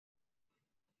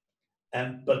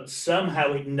 But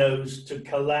somehow it knows to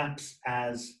collapse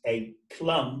as a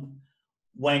clump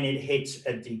when it hits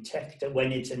a detector,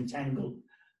 when its entangled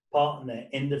partner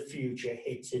in the future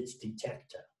hits its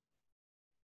detector.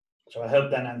 So I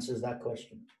hope that answers that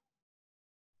question.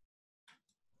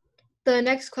 The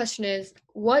next question is,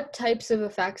 what types of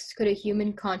effects could a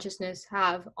human consciousness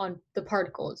have on the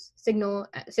particles, signals,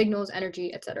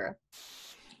 energy, etc.?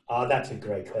 That's a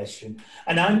great question.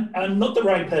 And I'm not the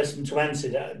right person to answer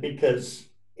that because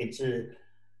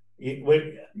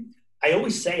I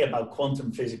always say about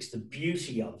quantum physics, the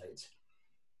beauty of it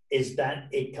is that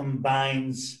it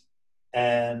combines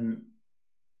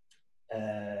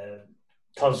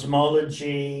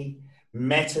cosmology,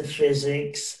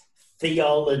 metaphysics,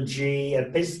 theology,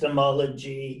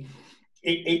 epistemology.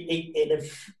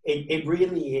 It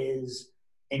really is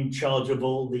in charge of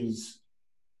all these.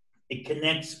 It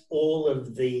connects all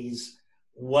of these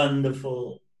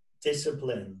wonderful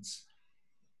disciplines.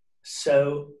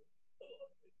 So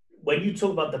when you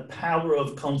talk about the power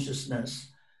of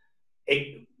consciousness,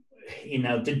 the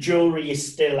jury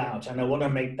is still out, and I want to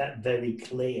make that very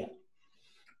clear.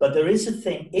 But there is a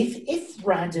thing, if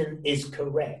Radin is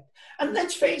correct, and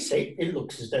let's face it, it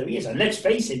looks as though he is, and let's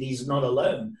face it, he's not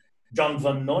alone. John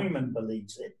von Neumann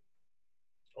believes it,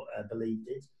 or believed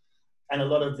it, and a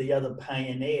lot of the other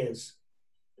pioneers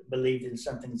believed in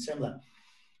something similar.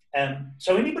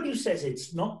 So anybody who says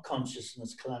it's not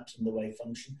consciousness collapsing the wave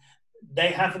function, they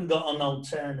haven't got an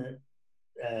alternate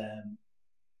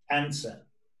answer.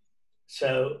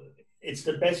 So it's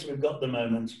the best we've got at the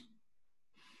moment.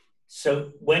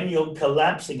 So when you're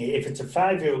collapsing it, if it's a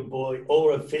 5-year-old boy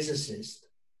or a physicist,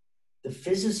 the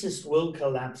physicist will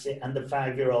collapse it and the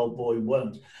 5-year-old boy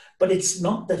won't. But it's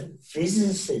not the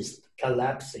physicist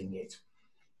collapsing it.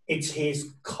 It's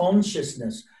his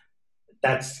consciousness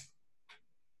that's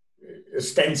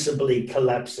ostensibly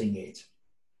collapsing it.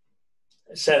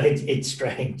 So it's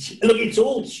strange. Look, it's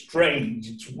all strange.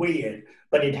 It's weird,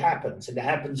 but it happens. It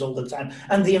happens all the time.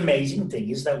 And the amazing thing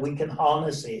is that we can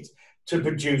harness it to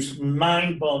produce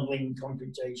mind-boggling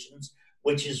computations,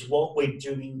 which is what we're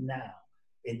doing now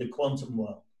in the quantum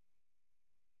world.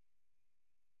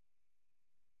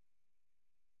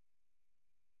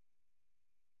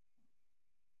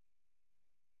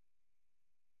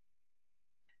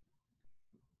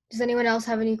 Does anyone else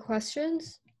have any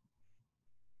questions?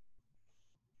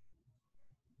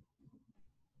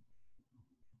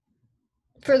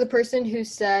 For the person who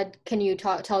said, can you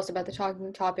tell us about the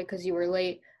talking topic because you were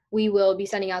late, we will be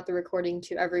sending out the recording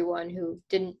to everyone who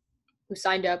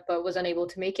signed up but was unable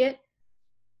to make it.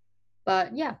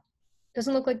 But yeah,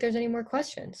 doesn't look like there's any more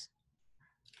questions.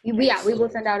 We will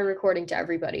send out a recording to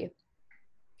everybody.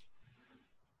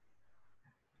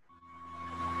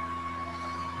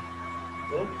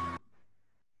 Cool.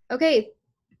 Okay,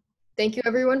 thank you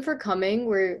everyone for coming.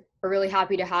 We're really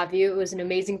happy to have you. It was an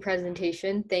amazing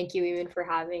presentation. Thank you, Eamonn, for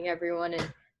having everyone and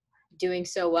doing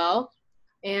so well.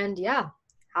 And yeah,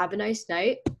 have a nice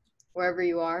night. wherever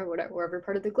you are, wherever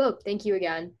part of the globe. Thank you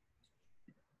again.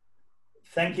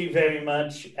 Thank you very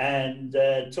much, and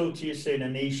talk to you soon,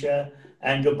 Anisha,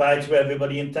 and goodbye to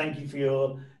everybody, and thank you for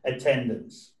your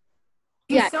attendance.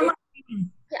 Thank you so much.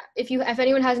 Yeah, if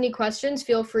anyone has any questions,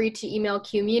 feel free to email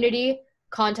Q-munity,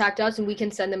 contact us, and we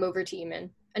can send them over to Eamonn.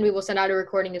 And we will send out a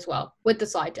recording as well with the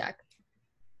slide deck.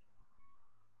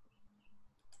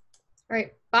 All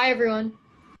right, bye everyone.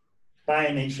 Bye,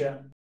 Anisha.